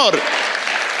Señor.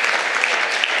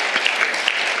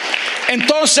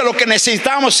 Entonces lo que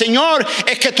necesitamos, Señor,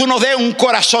 es que tú nos des un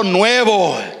corazón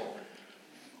nuevo,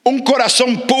 un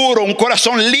corazón puro, un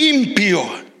corazón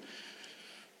limpio.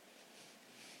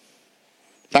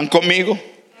 ¿Están conmigo?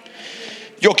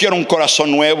 Yo quiero un corazón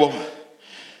nuevo.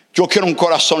 Yo quiero un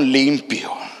corazón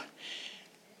limpio.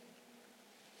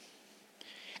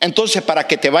 Entonces, para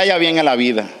que te vaya bien en la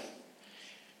vida,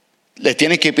 le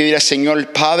tienes que pedir al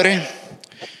Señor: Padre,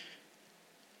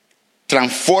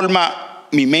 transforma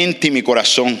mi mente y mi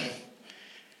corazón.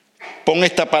 Pon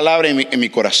esta palabra en mi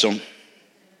corazón.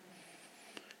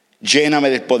 Lléname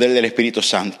del poder del Espíritu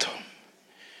Santo.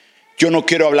 Yo no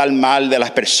quiero hablar mal de las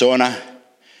personas.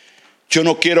 Yo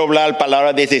no quiero hablar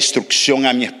palabras de destrucción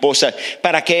a mi esposa.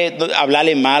 ¿Para qué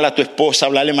hablarle mal a tu esposa,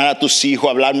 hablarle mal a tus hijos,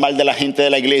 hablar mal de la gente de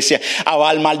la iglesia,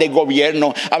 hablar mal del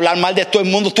gobierno, hablar mal de todo el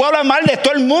mundo? Tú hablas mal de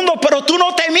todo el mundo, pero tú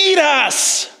no te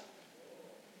miras.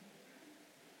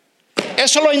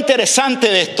 Eso es lo interesante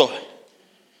de esto.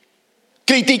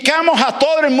 Criticamos a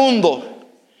todo el mundo,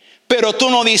 pero tú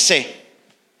no dices,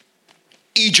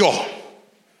 ¿y yo?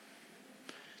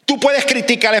 Tú puedes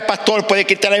criticar al pastor, puedes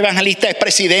criticar al evangelista, al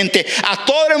presidente, a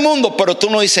todo el mundo, pero tú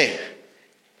no dices,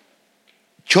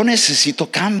 yo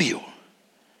necesito cambio.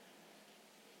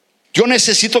 Yo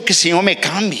necesito que el Señor me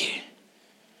cambie.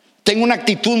 Tengo una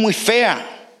actitud muy fea.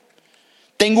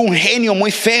 Tengo un genio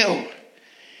muy feo.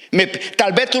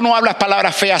 Tal vez tú no hablas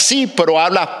palabras feas así, pero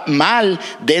hablas mal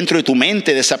dentro de tu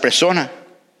mente de esa persona.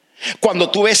 Cuando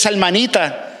tú ves a esa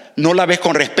hermanita, no la ves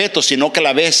con respeto, sino que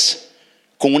la ves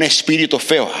con un espíritu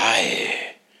feo. Ay,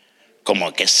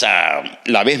 como que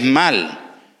la ves mal.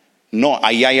 No,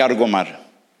 ahí hay algo mal.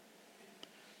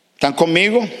 ¿Están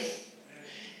conmigo?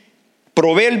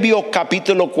 Proverbios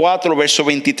capítulo 4, verso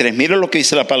 23. Miren lo que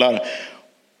dice la palabra.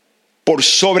 Por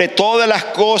sobre todas las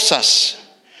cosas,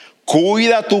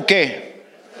 cuida tu ¿qué?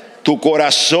 Tu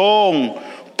corazón,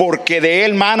 porque de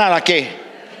él mana la ¿qué?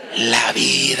 La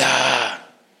vida.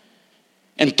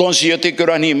 Entonces yo te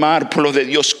quiero animar, pueblo de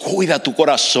Dios, cuida tu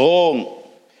corazón.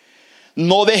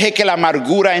 No deje que la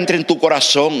amargura entre en tu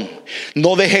corazón.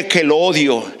 No deje que el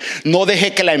odio, no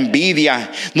deje que la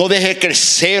envidia, no deje que el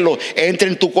celo entre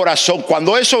en tu corazón.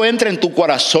 Cuando eso entra en tu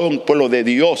corazón, pueblo de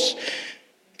Dios,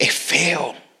 es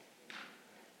feo.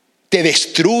 Te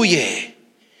destruye.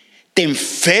 Te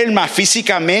enferma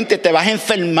físicamente, te vas a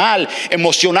enfermar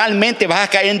emocionalmente, vas a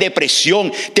caer en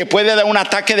depresión, te puede dar un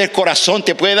ataque del corazón,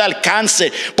 te puede dar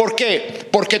cáncer. ¿Por qué?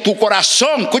 Porque tu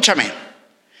corazón, escúchame,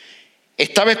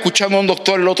 estaba escuchando a un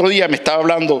doctor el otro día, me estaba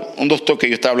hablando, un doctor que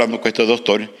yo estaba hablando con este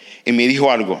doctor, y me dijo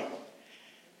algo.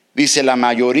 Dice, la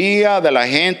mayoría de la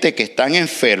gente que están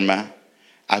enferma,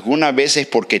 algunas veces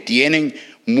porque tienen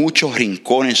muchos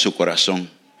rincones en su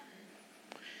corazón.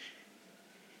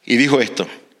 Y dijo esto.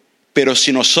 Pero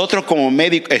si nosotros como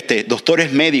médicos,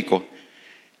 doctores médicos,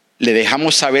 le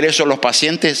dejamos saber eso a los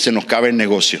pacientes, se nos cabe el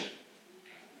negocio.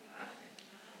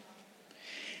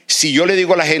 Si yo le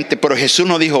digo a la gente, pero Jesús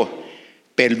nos dijo,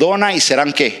 perdona y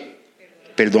serán ¿qué?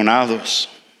 Perdonados.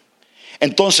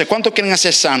 Entonces, ¿cuántos quieren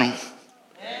ser sanos?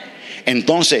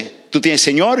 Entonces, tú tienes,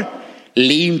 Señor,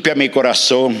 limpia mi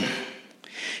corazón.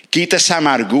 Quita esa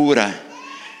amargura.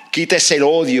 Quita ese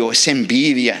odio, esa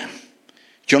envidia.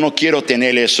 Yo no quiero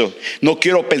tener eso. No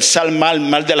quiero pensar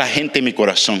mal de la gente en mi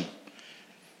corazón.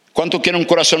 ¿Cuántos quieren un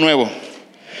corazón nuevo?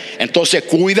 Entonces,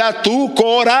 cuida tu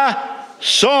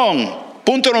corazón.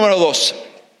 Punto número 2.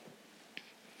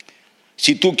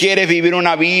 Si tú quieres vivir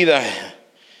una vida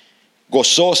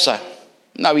gozosa,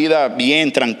 una vida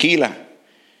bien, tranquila.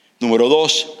 Número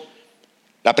 2,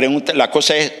 la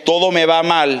cosa es, todo me va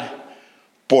mal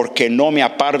porque no me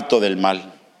aparto del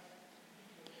mal.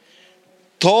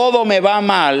 Todo me va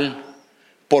mal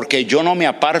porque yo no me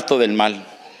aparto del mal.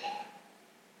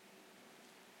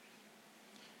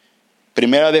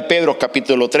 Primera de Pedro,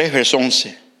 capítulo 3, verso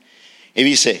 11. Y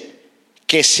dice,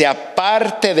 que se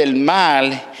aparte del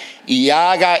mal y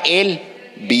haga el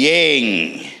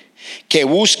bien. Que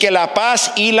busque la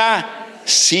paz y la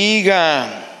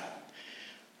siga.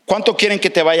 ¿Cuántos quieren que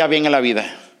te vaya bien en la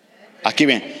vida? Aquí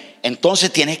ven.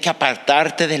 Entonces tienes que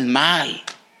apartarte del mal.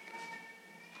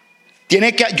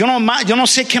 Yo no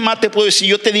sé qué más te puedo decir.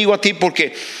 Yo te digo a ti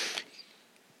porque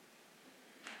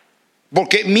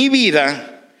mi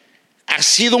vida ha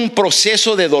sido un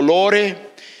proceso de dolores.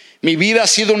 Mi vida ha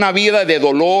sido una vida de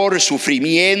dolor,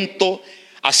 sufrimiento,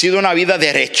 Ha sido una vida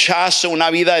de rechazo, una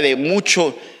vida de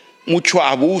mucho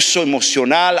abuso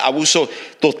emocional, abuso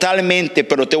totalmente.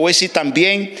 Pero te voy a decir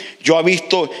también, yo he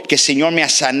visto que el Señor me ha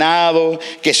sanado,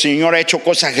 que el Señor ha hecho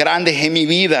cosas grandes en mi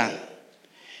vida.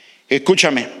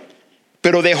 Escúchame,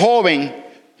 pero de joven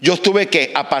yo tuve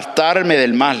que apartarme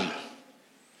del mal.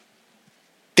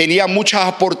 Tenía muchas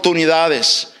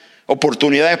oportunidades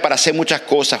para hacer muchas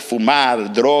cosas,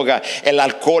 fumar, droga, el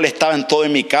alcohol estaba en todo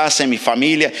en mi casa, en mi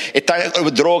familia, estaba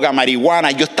droga,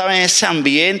 marihuana. Yo estaba en ese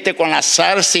ambiente con la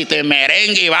salsa y de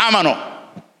merengue y vámonos.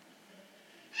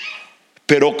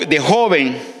 Pero de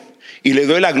joven, y le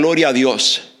doy la gloria a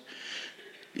Dios,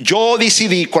 yo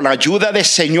decidí con la ayuda del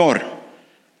Señor,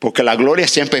 porque la gloria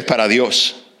siempre es para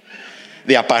Dios,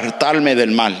 de apartarme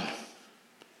del mal.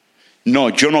 No,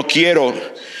 yo no quiero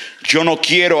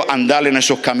andar en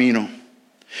esos caminos.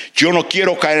 Yo no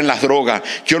quiero caer en las drogas.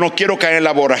 Yo no quiero caer en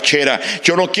la borrachera.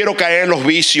 Yo no quiero caer en los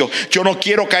vicios. Yo no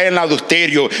quiero caer en el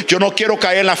adulterio. Yo no quiero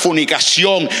caer en la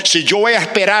fornicación. Si yo voy a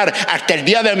esperar hasta el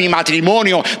día de mi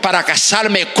matrimonio para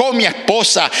casarme con mi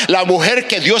esposa, la mujer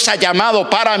que Dios ha llamado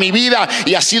para mi vida,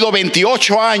 y ha sido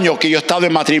 28 años que yo he estado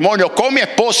en matrimonio con mi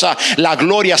esposa, la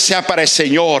gloria sea para el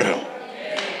Señor.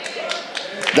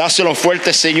 Dáselo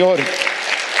fuerte, Señor.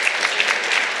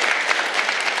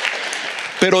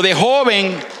 Pero de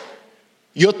joven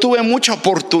yo tuve muchas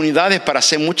oportunidades para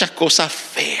hacer muchas cosas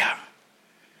feas.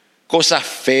 Cosas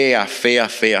feas.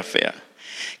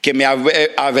 Que me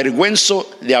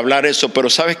avergüenzo de hablar eso. Pero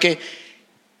 ¿sabes qué?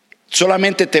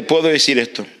 Solamente te puedo decir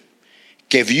esto.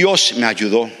 Que Dios me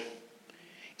ayudó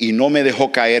y no me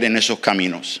dejó caer en esos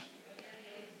caminos.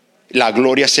 La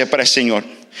gloria sea para el Señor.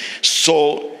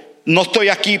 No estoy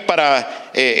aquí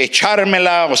para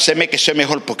echármela o serme que soy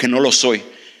mejor, porque no lo soy.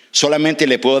 Solamente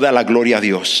le puedo dar la gloria a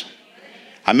Dios.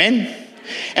 Amén.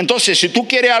 Entonces, si tú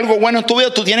quieres algo bueno en tu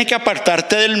vida, tú tienes que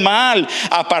apartarte del mal.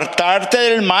 Apartarte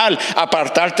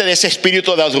de ese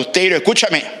espíritu de adulterio.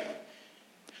 Escúchame.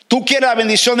 Tú quieres la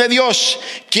bendición de Dios.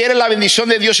 Quieres la bendición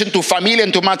de Dios en tu familia,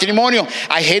 en tu matrimonio.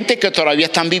 Hay gente que todavía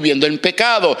están viviendo en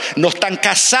pecado. No están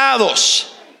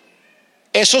casados.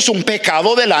 Eso es un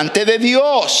pecado delante de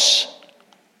Dios.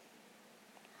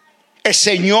 El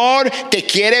Señor te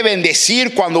quiere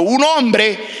bendecir cuando un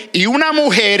hombre y una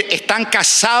mujer están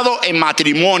casados en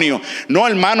matrimonio. No,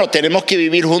 hermano, tenemos que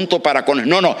vivir juntos para con él.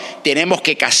 No, tenemos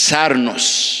que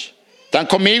casarnos. ¿Están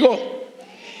conmigo?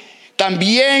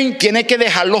 También tiene que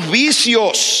dejar los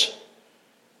vicios.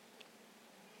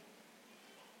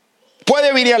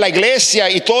 Puede venir a la iglesia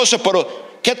y todo eso,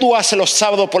 pero ¿qué tú haces los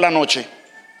sábados por la noche?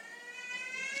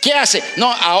 ¿Qué haces?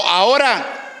 No,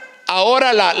 ahora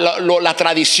la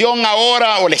tradición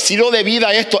ahora, o el estilo de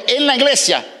vida esto en la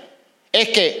iglesia, es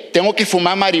que tengo que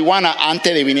fumar marihuana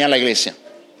antes de venir a la iglesia.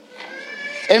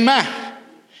 Es más,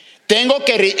 tengo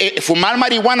que fumar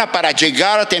marihuana para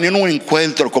llegar a tener un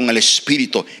encuentro con el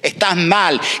Espíritu. Estás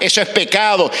mal, eso es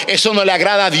pecado, eso no le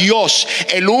agrada a Dios.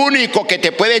 El único que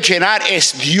te puede llenar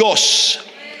es Dios.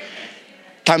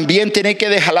 También tienes que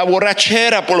dejar la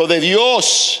borrachera por lo de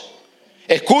Dios.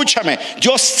 Escúchame,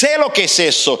 yo sé lo que es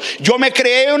eso. Yo me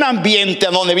creé un ambiente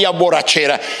donde había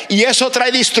borrachera, y eso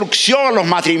trae destrucción a los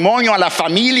matrimonios, a la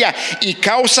familia, y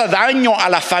causa daño a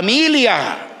la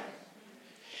familia.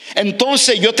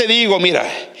 Entonces yo te digo, mira,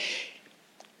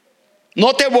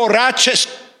 no te borraches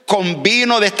con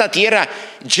vino de esta tierra.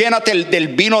 Llénate del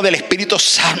vino del Espíritu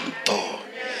Santo.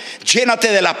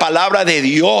 Llénate de la palabra de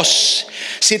Dios.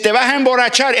 Si te vas a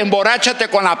emborrachar, emborráchate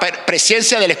con la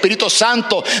presencia del Espíritu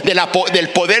Santo, del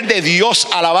poder de Dios.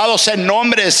 Alabado sea el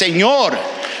nombre del Señor.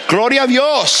 Gloria a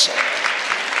Dios.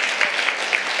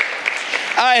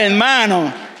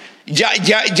 Hermano,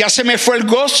 ya se me fue el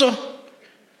gozo,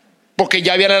 porque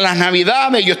ya vienen las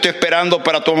Navidades. Yo estoy esperando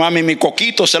para tomarme mi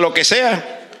coquito, sea lo que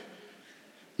sea.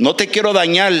 No te quiero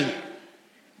dañar,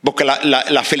 porque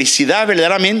la felicidad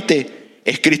verdaderamente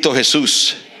es Cristo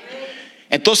Jesús.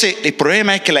 Entonces el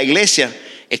problema es que la iglesia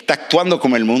está actuando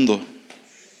como el mundo.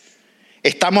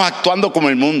 Estamos actuando como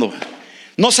el mundo.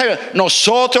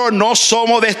 Nosotros no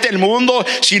somos de este mundo,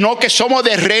 sino que somos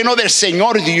del reino del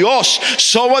Señor Dios.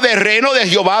 Somos del reino de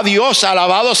Jehová Dios.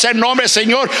 Alabado sea el nombre del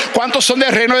Señor. ¿Cuántos son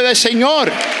del reino del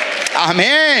Señor?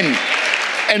 Amén.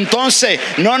 Entonces,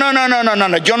 no.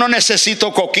 Yo no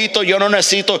necesito coquito, yo no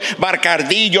necesito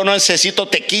Bacardí, yo no necesito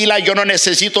tequila, yo no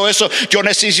necesito eso. Yo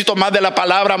necesito más de la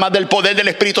palabra, más del poder del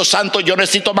Espíritu Santo. Yo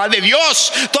necesito más de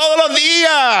Dios todos los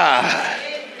días.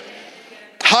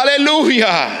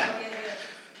 Aleluya.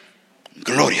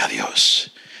 Gloria a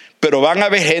Dios. Pero van a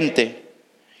haber gente,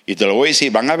 y te lo voy a decir,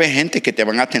 van a haber gente que te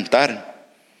van a tentar.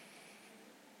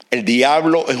 El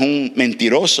diablo es un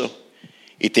mentiroso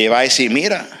y te va a decir,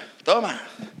 mira, toma,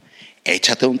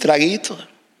 Échate un traguito.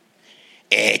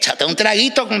 Échate un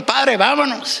traguito, compadre,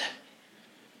 vámonos.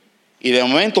 Y de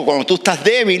momento, cuando tú estás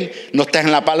débil, no estás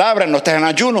en la palabra, no estás en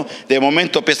ayuno, de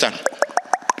momento empiezas.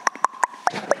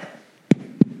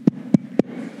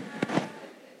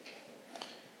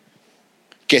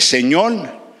 Que el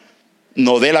Señor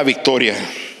nos dé la victoria.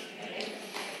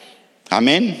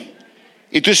 Amén.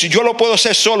 Y tú dices, yo lo puedo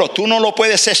hacer solo. Tú no lo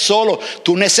puedes hacer solo.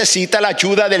 Tú necesitas la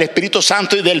ayuda del Espíritu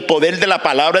Santo y del poder de la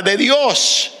palabra de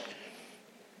Dios.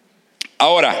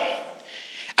 Ahora,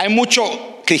 hay muchos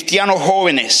cristianos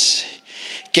jóvenes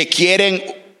que quieren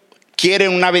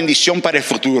una bendición para el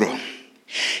futuro.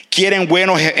 Quieren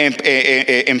buenos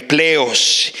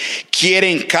empleos,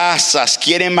 quieren casas,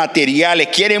 quieren materiales,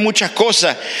 quieren muchas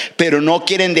cosas, pero no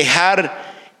quieren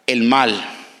dejar el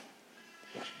mal.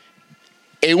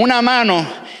 En una mano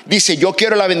dice, yo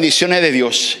quiero las bendiciones de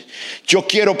Dios, yo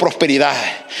quiero prosperidad,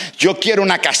 yo quiero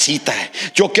una casita,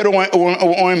 yo quiero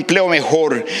un empleo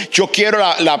mejor, yo quiero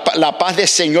la paz del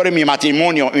Señor en mi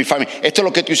matrimonio, en mi familia. Esto es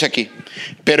lo que tú dices aquí.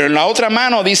 Pero en la otra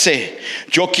mano dice,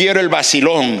 yo quiero el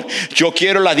vacilón, yo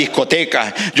quiero la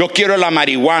discoteca, yo quiero la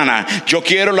marihuana, yo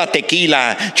quiero la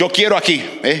tequila, yo quiero aquí.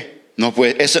 No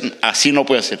puede, eso, así no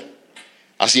puede ser.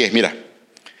 Así es, mira.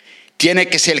 Tiene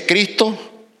que ser Cristo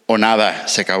o nada,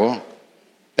 se acabó.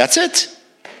 That's it.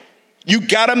 You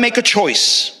gotta make a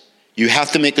choice. You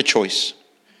have to make a choice.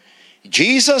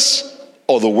 Jesus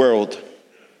or the world.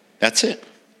 That's it.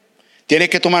 Tienes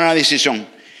que tomar una decisión.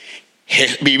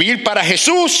 Vivir para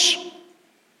Jesús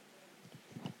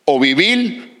o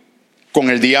vivir con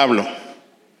el diablo.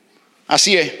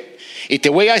 Así es. Y te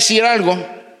voy a decir algo.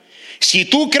 Si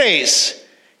tú crees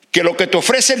que lo que te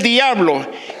ofrece el diablo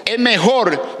es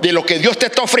mejor de lo que Dios te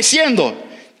está ofreciendo,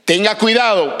 tenga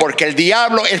cuidado, porque el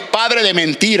diablo es padre de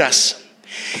mentiras.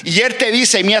 Y él te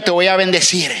dice, mira, te voy a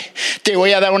bendecir, te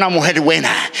voy a dar una mujer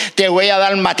buena, te voy a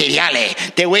dar materiales,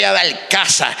 te voy a dar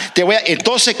casa,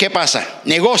 Entonces, ¿qué pasa?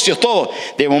 Negocios, todo.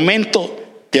 De momento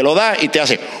te lo da y te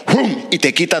hace ¡pum! Y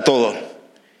te quita todo.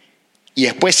 Y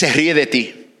después se ríe de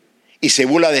ti y se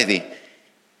burla de ti.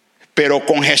 Pero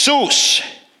con Jesús,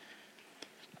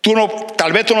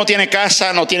 tal vez tú no tienes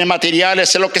casa, no tienes materiales,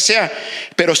 sé lo que sea,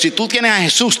 pero si tú tienes a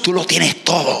Jesús, tú lo tienes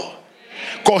todo.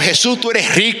 Con Jesús tú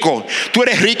eres rico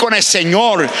en el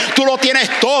Señor, tú lo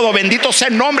tienes todo. Bendito sea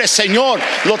el nombre del Señor,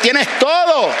 lo tienes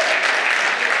todo.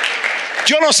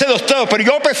 Yo no sé de ustedes, pero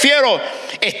yo prefiero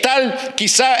estar,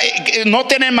 quizá no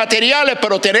tener materiales,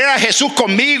 pero tener a Jesús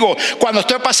conmigo. Cuando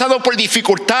estoy pasando por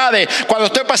dificultades, cuando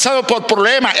estoy pasando por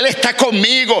problemas, Él está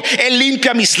conmigo. Él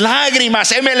limpia mis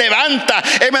lágrimas, Él me levanta,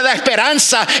 Él me da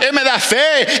esperanza, Él me da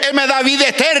fe, Él me da vida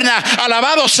eterna.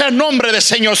 Alabado sea el nombre del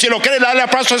Señor. Si lo quiere, darle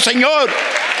aplauso al Señor.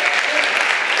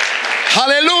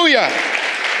 Aleluya.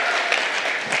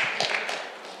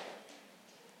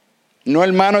 No,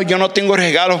 hermano, yo no tengo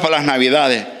regalos para las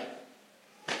Navidades.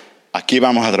 Aquí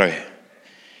vamos otra vez.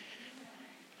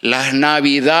 Las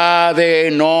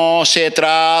Navidades no se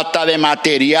trata de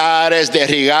materiales, de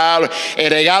regalos.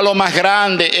 El regalo más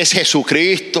grande es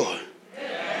Jesucristo.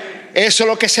 Eso es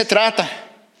lo que se trata.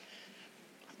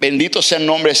 Bendito sea el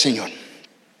nombre del Señor.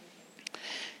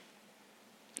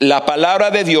 La palabra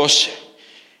de Dios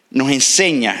nos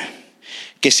enseña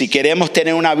que si queremos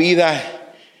tener una vida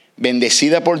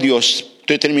bendecida por Dios,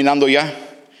 estoy terminando ya.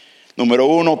 Número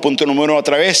 1, punto número 1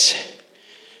 otra vez.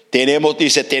 Tenemos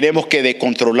que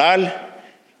controlar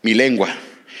mi lengua.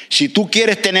 Si tú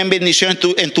quieres tener bendición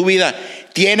en tu vida,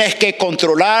 tienes que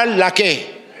controlar la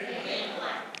 ¿qué?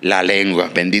 La lengua.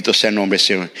 Bendito sea el nombre del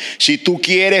Señor. Si tú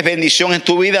quieres bendición en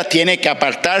tu vida, tienes que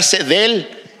apartarse del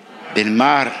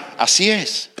mar. Así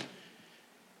es.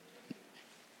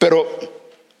 Pero,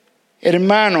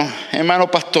 hermano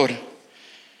pastor,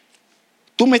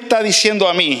 ¿tú me estás diciendo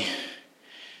a mí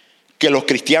que los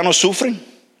cristianos sufren?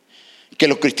 ¿Que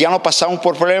los cristianos pasamos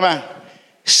por problemas?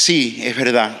 Sí, es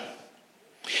verdad.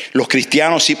 Los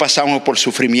cristianos sí pasamos por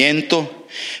sufrimiento,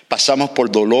 pasamos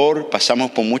por dolor,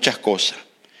 pasamos por muchas cosas.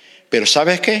 Pero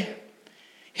 ¿sabes qué?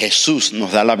 Jesús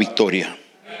nos da la victoria.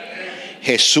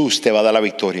 Jesús te va a dar la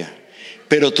victoria.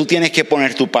 Pero tú tienes que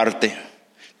poner tu parte.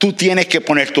 Tú tienes que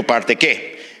poner tu parte.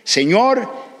 ¿Qué?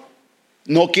 Señor,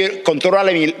 no quiero,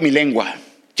 controla mi lengua.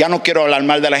 Ya no quiero hablar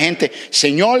mal de la gente.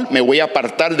 Señor, me voy a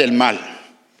apartar del mal.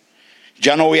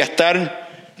 Ya no voy a estar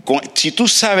si tú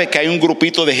sabes que hay un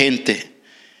grupito de gente,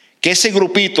 que ese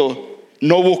grupito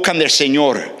no buscan del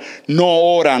Señor, no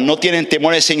oran, no tienen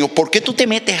temor del Señor, ¿por qué tú te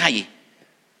metes ahí?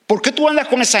 ¿Por qué tú andas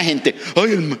con esa gente?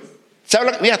 Ay, hermano,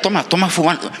 mira, toma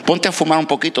fumar, ponte a fumar un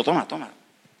poquito, toma.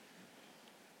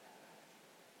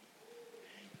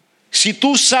 Si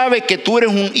tú sabes que tú eres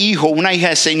un hijo, una hija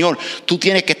del Señor, tú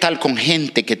tienes que estar con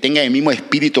gente que tenga el mismo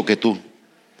espíritu que tú.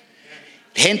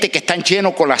 Gente que están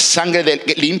llenos con la sangre,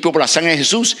 limpio por la sangre de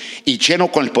Jesús y llenos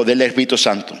con el poder del Espíritu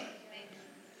Santo.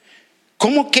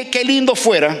 ¿Cómo que qué lindo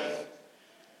fuera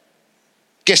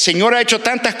que el Señor ha hecho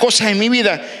tantas cosas en mi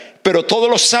vida, pero todos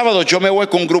los sábados yo me voy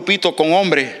con un grupito, con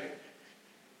hombres,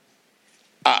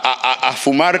 a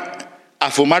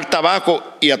fumar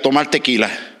tabaco y a tomar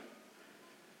tequila?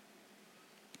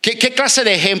 ¿Qué clase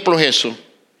de ejemplo es eso?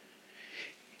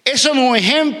 Eso no es un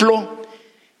ejemplo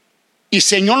y el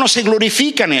Señor no se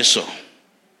glorifica en eso.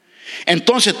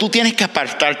 Entonces tú tienes que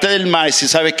apartarte del mal. Si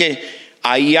sabes que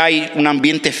ahí hay un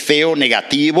ambiente feo,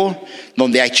 negativo,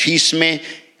 donde hay chisme,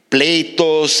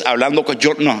 pleitos, hablando con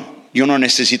yo no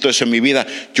necesito eso en mi vida.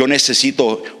 Yo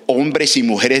necesito hombres y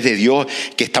mujeres de Dios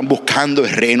que están buscando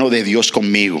el reino de Dios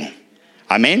conmigo.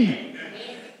 Amén.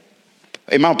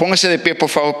 Hermano, póngase de pie por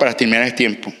favor para terminar el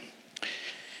tiempo.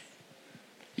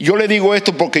 Yo le digo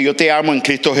esto porque yo te amo en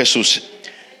Cristo Jesús.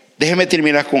 Déjeme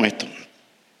terminar con esto.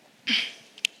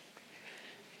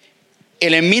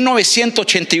 En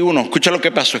 1981, escucha lo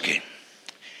que pasó aquí.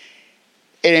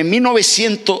 En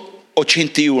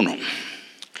 1981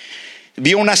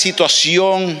 vi una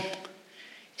situación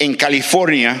en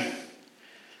California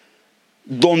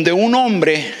donde un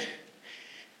hombre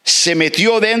se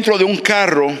metió dentro de un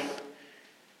carro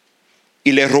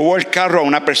y le robó el carro a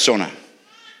una persona.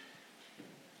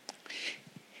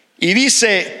 Y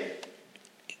dice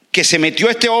que se metió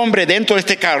este hombre dentro de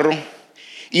este carro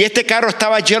y este carro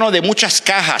estaba lleno de muchas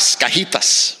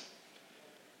cajitas.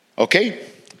 ¿Ok?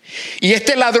 Y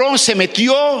este ladrón se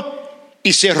metió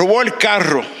y se robó el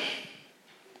carro.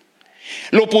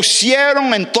 Lo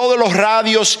pusieron en todos los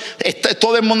radios,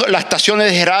 todo el mundo, las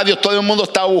estaciones de radio, todo el mundo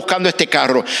estaba buscando este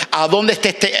carro. ¿A dónde está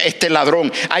este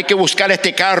ladrón? Hay que buscar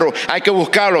este carro, hay que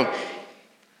buscarlo.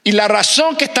 Y la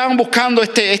razón que estaban buscando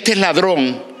este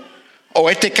ladrón o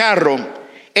este carro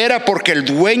era porque el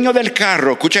dueño del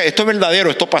carro, escucha, esto es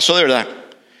verdadero, esto pasó de verdad.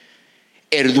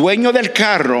 El dueño del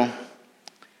carro,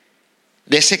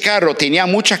 de ese carro, tenía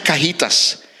muchas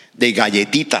cajitas de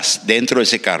galletitas dentro de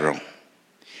ese carro.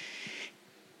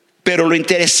 Pero lo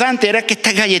interesante era que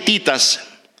estas galletitas,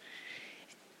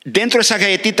 dentro de esas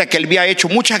galletitas que él había hecho,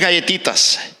 muchas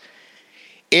galletitas,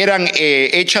 eran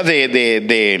hechas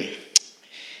de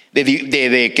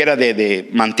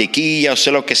mantequilla, o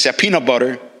sea, lo que sea, peanut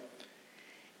butter.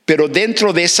 Pero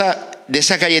dentro de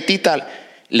esa galletita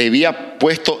le había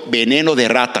puesto veneno de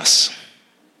ratas.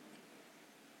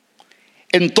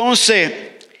 Entonces,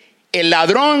 el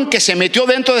ladrón que se metió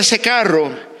dentro de ese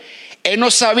carro, él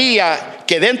no sabía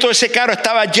que dentro de ese carro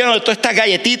estaba lleno de todas estas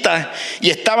galletitas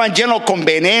y estaban llenos con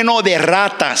veneno de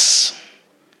ratas.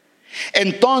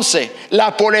 Entonces,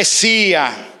 la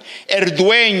policía, el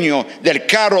dueño del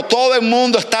carro, todo el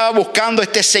mundo estaba buscando a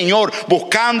este señor,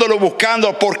 buscándolo,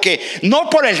 porque no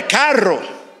por el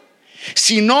carro,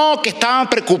 sino que estaban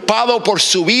preocupados por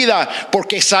su vida,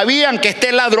 porque sabían que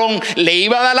este ladrón le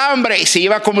iba a dar hambre y se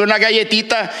iba a comer una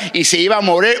galletita y se iba a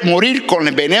morir con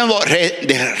el veneno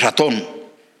de ratón.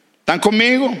 ¿Están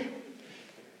conmigo?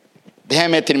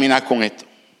 Déjenme terminar con esto.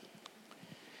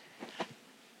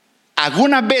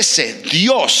 Algunas veces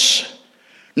Dios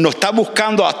nos está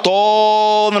buscando a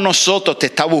todos nosotros, te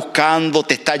está buscando,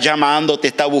 te está llamando, te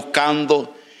está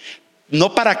buscando,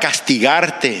 no para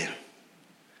castigarte.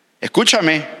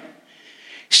 Escúchame,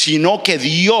 sino que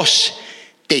Dios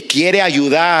te quiere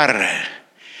ayudar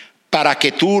para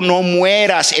que tú no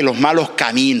mueras en los malos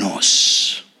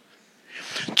caminos.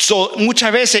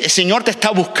 Muchas veces el Señor te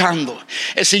está buscando,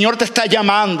 el Señor te está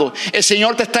llamando,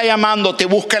 te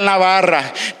busca en la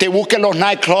barra, te busca en los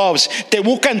nightclubs, te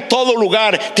busca en todo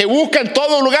lugar,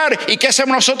 ¿y qué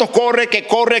hacemos nosotros? Corre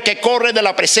de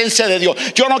la presencia de Dios.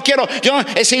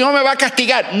 El Señor me va a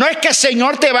castigar. No es que el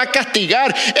Señor te va a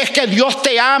castigar, es que Dios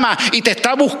te ama y te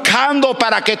está buscando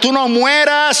para que tú no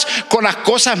mueras con las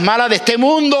cosas malas de este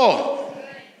mundo.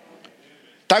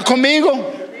 ¿Están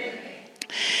conmigo?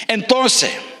 Entonces,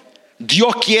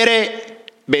 Dios quiere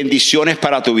bendiciones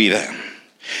para tu vida.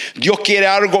 Dios quiere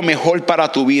algo mejor para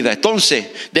tu vida. Entonces,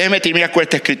 déjeme terminar con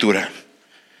esta escritura.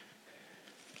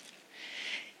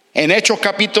 En Hechos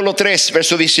capítulo 3,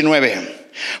 verso 19.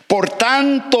 Por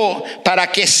tanto, para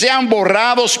que sean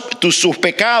borrados sus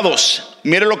pecados.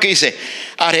 Mire lo que dice.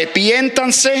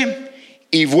 Arrepiéntanse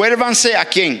y vuélvanse ¿a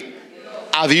quién?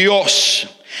 A Dios.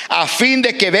 A fin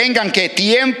de que vengan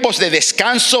tiempos de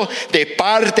descanso de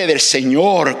parte del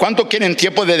Señor. ¿Cuántos quieren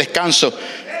tiempos de descanso?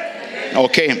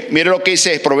 Ok, mire lo que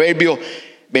dice Proverbio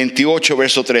 28,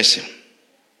 verso 13.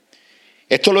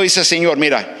 Esto lo dice el Señor,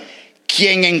 mira.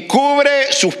 Quien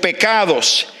encubre sus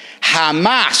pecados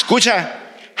jamás, escucha,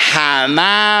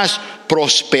 jamás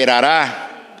prosperará.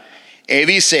 Él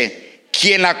dice,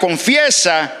 quien la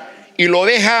confiesa y lo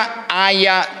deja,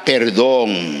 haya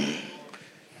perdón.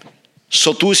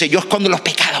 Tú dices, yo escondo los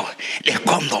pecados, lo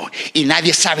escondo y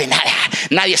nadie sabe nada.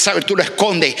 Nadie sabe, tú lo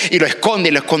escondes y lo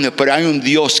escondes y lo escondes. Pero hay un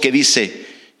Dios que dice,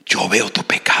 yo veo tu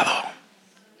pecado.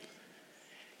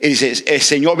 Y dice, el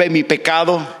Señor ve mi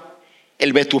pecado,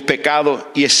 Él ve tus pecados.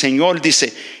 Y el Señor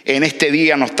dice, en este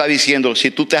día nos está diciendo,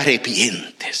 si tú te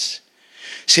arrepientes,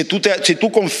 si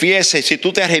tú confieses, si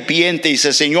tú te arrepientes,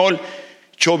 dice, Señor,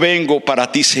 yo vengo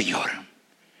para ti, Señor.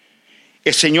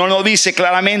 El Señor nos dice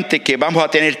claramente que vamos a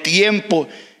tener tiempo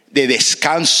de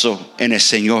descanso en el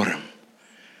Señor.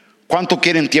 ¿Cuánto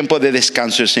quieren tiempo de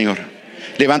descanso el Señor?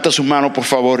 Levanta sus manos, por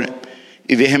favor,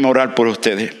 y déjenme orar por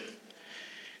ustedes.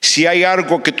 Si hay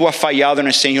algo que tú has fallado en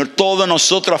el Señor, todos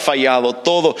nosotros hemos fallado,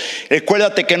 todo.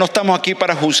 Recuérdate que no estamos aquí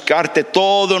para juzgarte,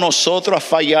 todos nosotros hemos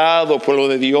fallado, pueblo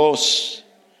de Dios.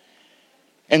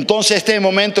 Entonces este es el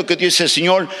momento que tú dices,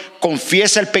 Señor,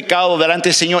 confiesa el pecado delante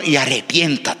del Señor y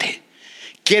arrepiéntate.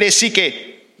 Quiere decir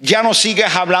que ya no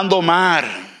sigas hablando mal,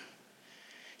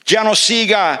 ya no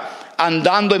sigas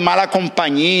andando en mala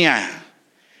compañía,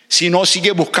 sino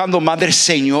sigue buscando más del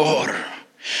Señor.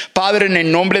 Padre, en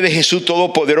el nombre de Jesús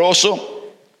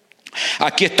Todopoderoso,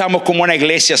 aquí estamos como una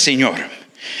iglesia, Señor.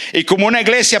 Y como una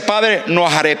iglesia, Padre,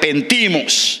 nos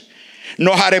arrepentimos.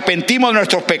 Nos arrepentimos de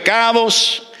nuestros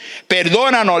pecados.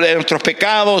 Perdónanos de nuestros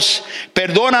pecados.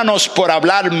 Perdónanos por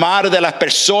hablar mal de las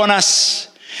personas.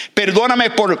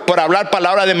 Perdóname por hablar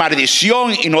palabras de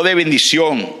maldición y no de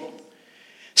bendición.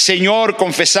 Señor,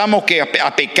 confesamos que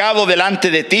ha pecado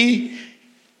delante de ti.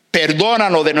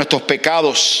 Perdónanos de nuestros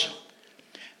pecados.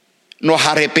 Nos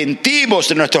arrepentimos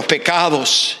de nuestros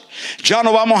pecados. Ya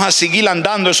no vamos a seguir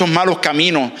andando esos malos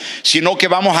caminos, sino que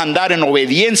vamos a andar en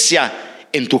obediencia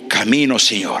en tus caminos,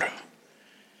 Señor.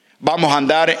 Vamos a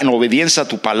andar en obediencia a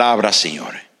tu palabra,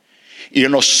 Señor. Y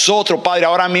en nosotros, Padre,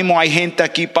 ahora mismo hay gente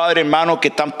aquí, Padre, hermano, que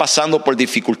están pasando por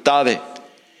dificultades.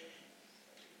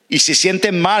 Y se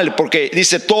sienten mal porque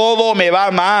dice, todo me va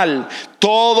mal,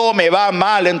 todo me va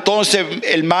mal. Entonces,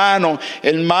 hermano,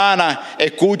 hermana,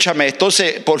 escúchame.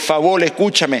 Entonces, por favor,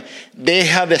 escúchame.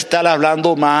 Deja de estar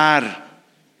hablando mal.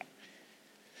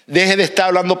 Deje de estar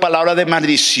hablando palabras de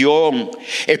maldición.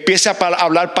 Empieza a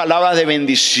hablar palabras de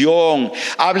bendición.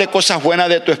 Hable cosas buenas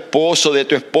de tu esposo, de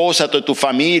tu esposa, de tu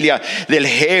familia, del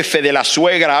jefe, de la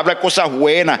suegra. Habla cosas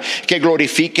buenas que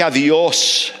glorifique a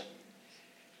Dios.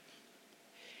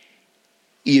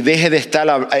 Y deje de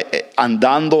estar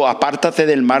andando, apártate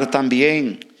del mal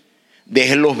también.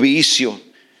 Deje los vicios.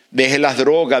 Deje las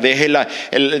drogas, deje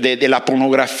de la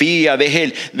pornografía,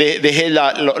 deje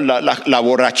la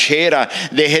borrachera,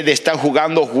 deje de estar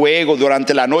jugando juegos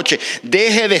durante la noche,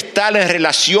 deje de estar en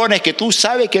relaciones que tú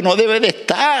sabes que no debe de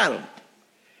estar.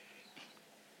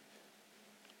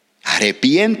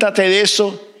 Arrepiéntate de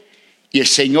eso y el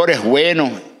Señor es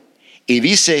bueno y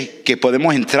dice que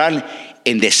podemos entrar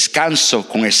en descanso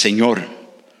con el Señor.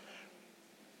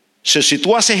 Si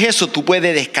tú haces eso, tú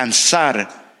puedes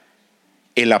descansar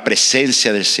en la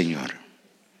presencia del Señor.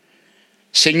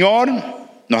 Señor,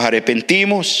 nos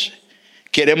arrepentimos,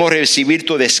 queremos recibir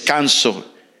tu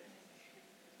descanso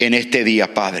en este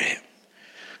día, Padre.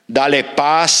 Dale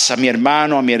paz a mi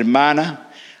hermano, a mi hermana.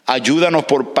 Ayúdanos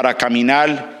para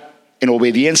caminar en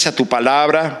obediencia a tu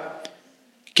palabra.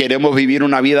 Queremos vivir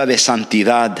una vida de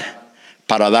santidad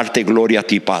para darte gloria a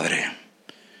ti, Padre.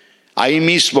 Ahí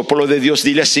mismo, pueblo de Dios,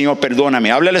 dile, Señor,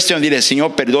 perdóname. Háblale al Señor, dile,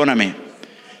 Señor, perdóname.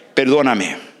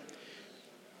 Perdóname.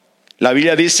 La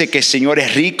Biblia dice que el Señor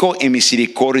es rico en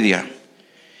misericordia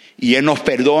y Él nos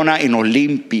perdona y nos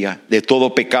limpia de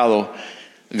todo pecado.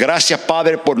 Gracias,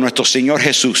 Padre, por nuestro Señor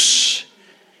Jesús.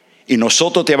 Y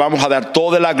nosotros te vamos a dar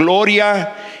toda la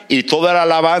gloria y toda la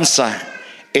alabanza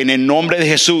en el nombre de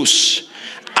Jesús.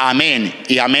 Amén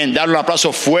y amén. Darle un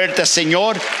aplauso fuerte al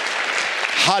Señor.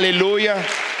 Aleluya.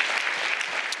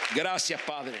 Gracias,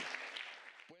 Padre.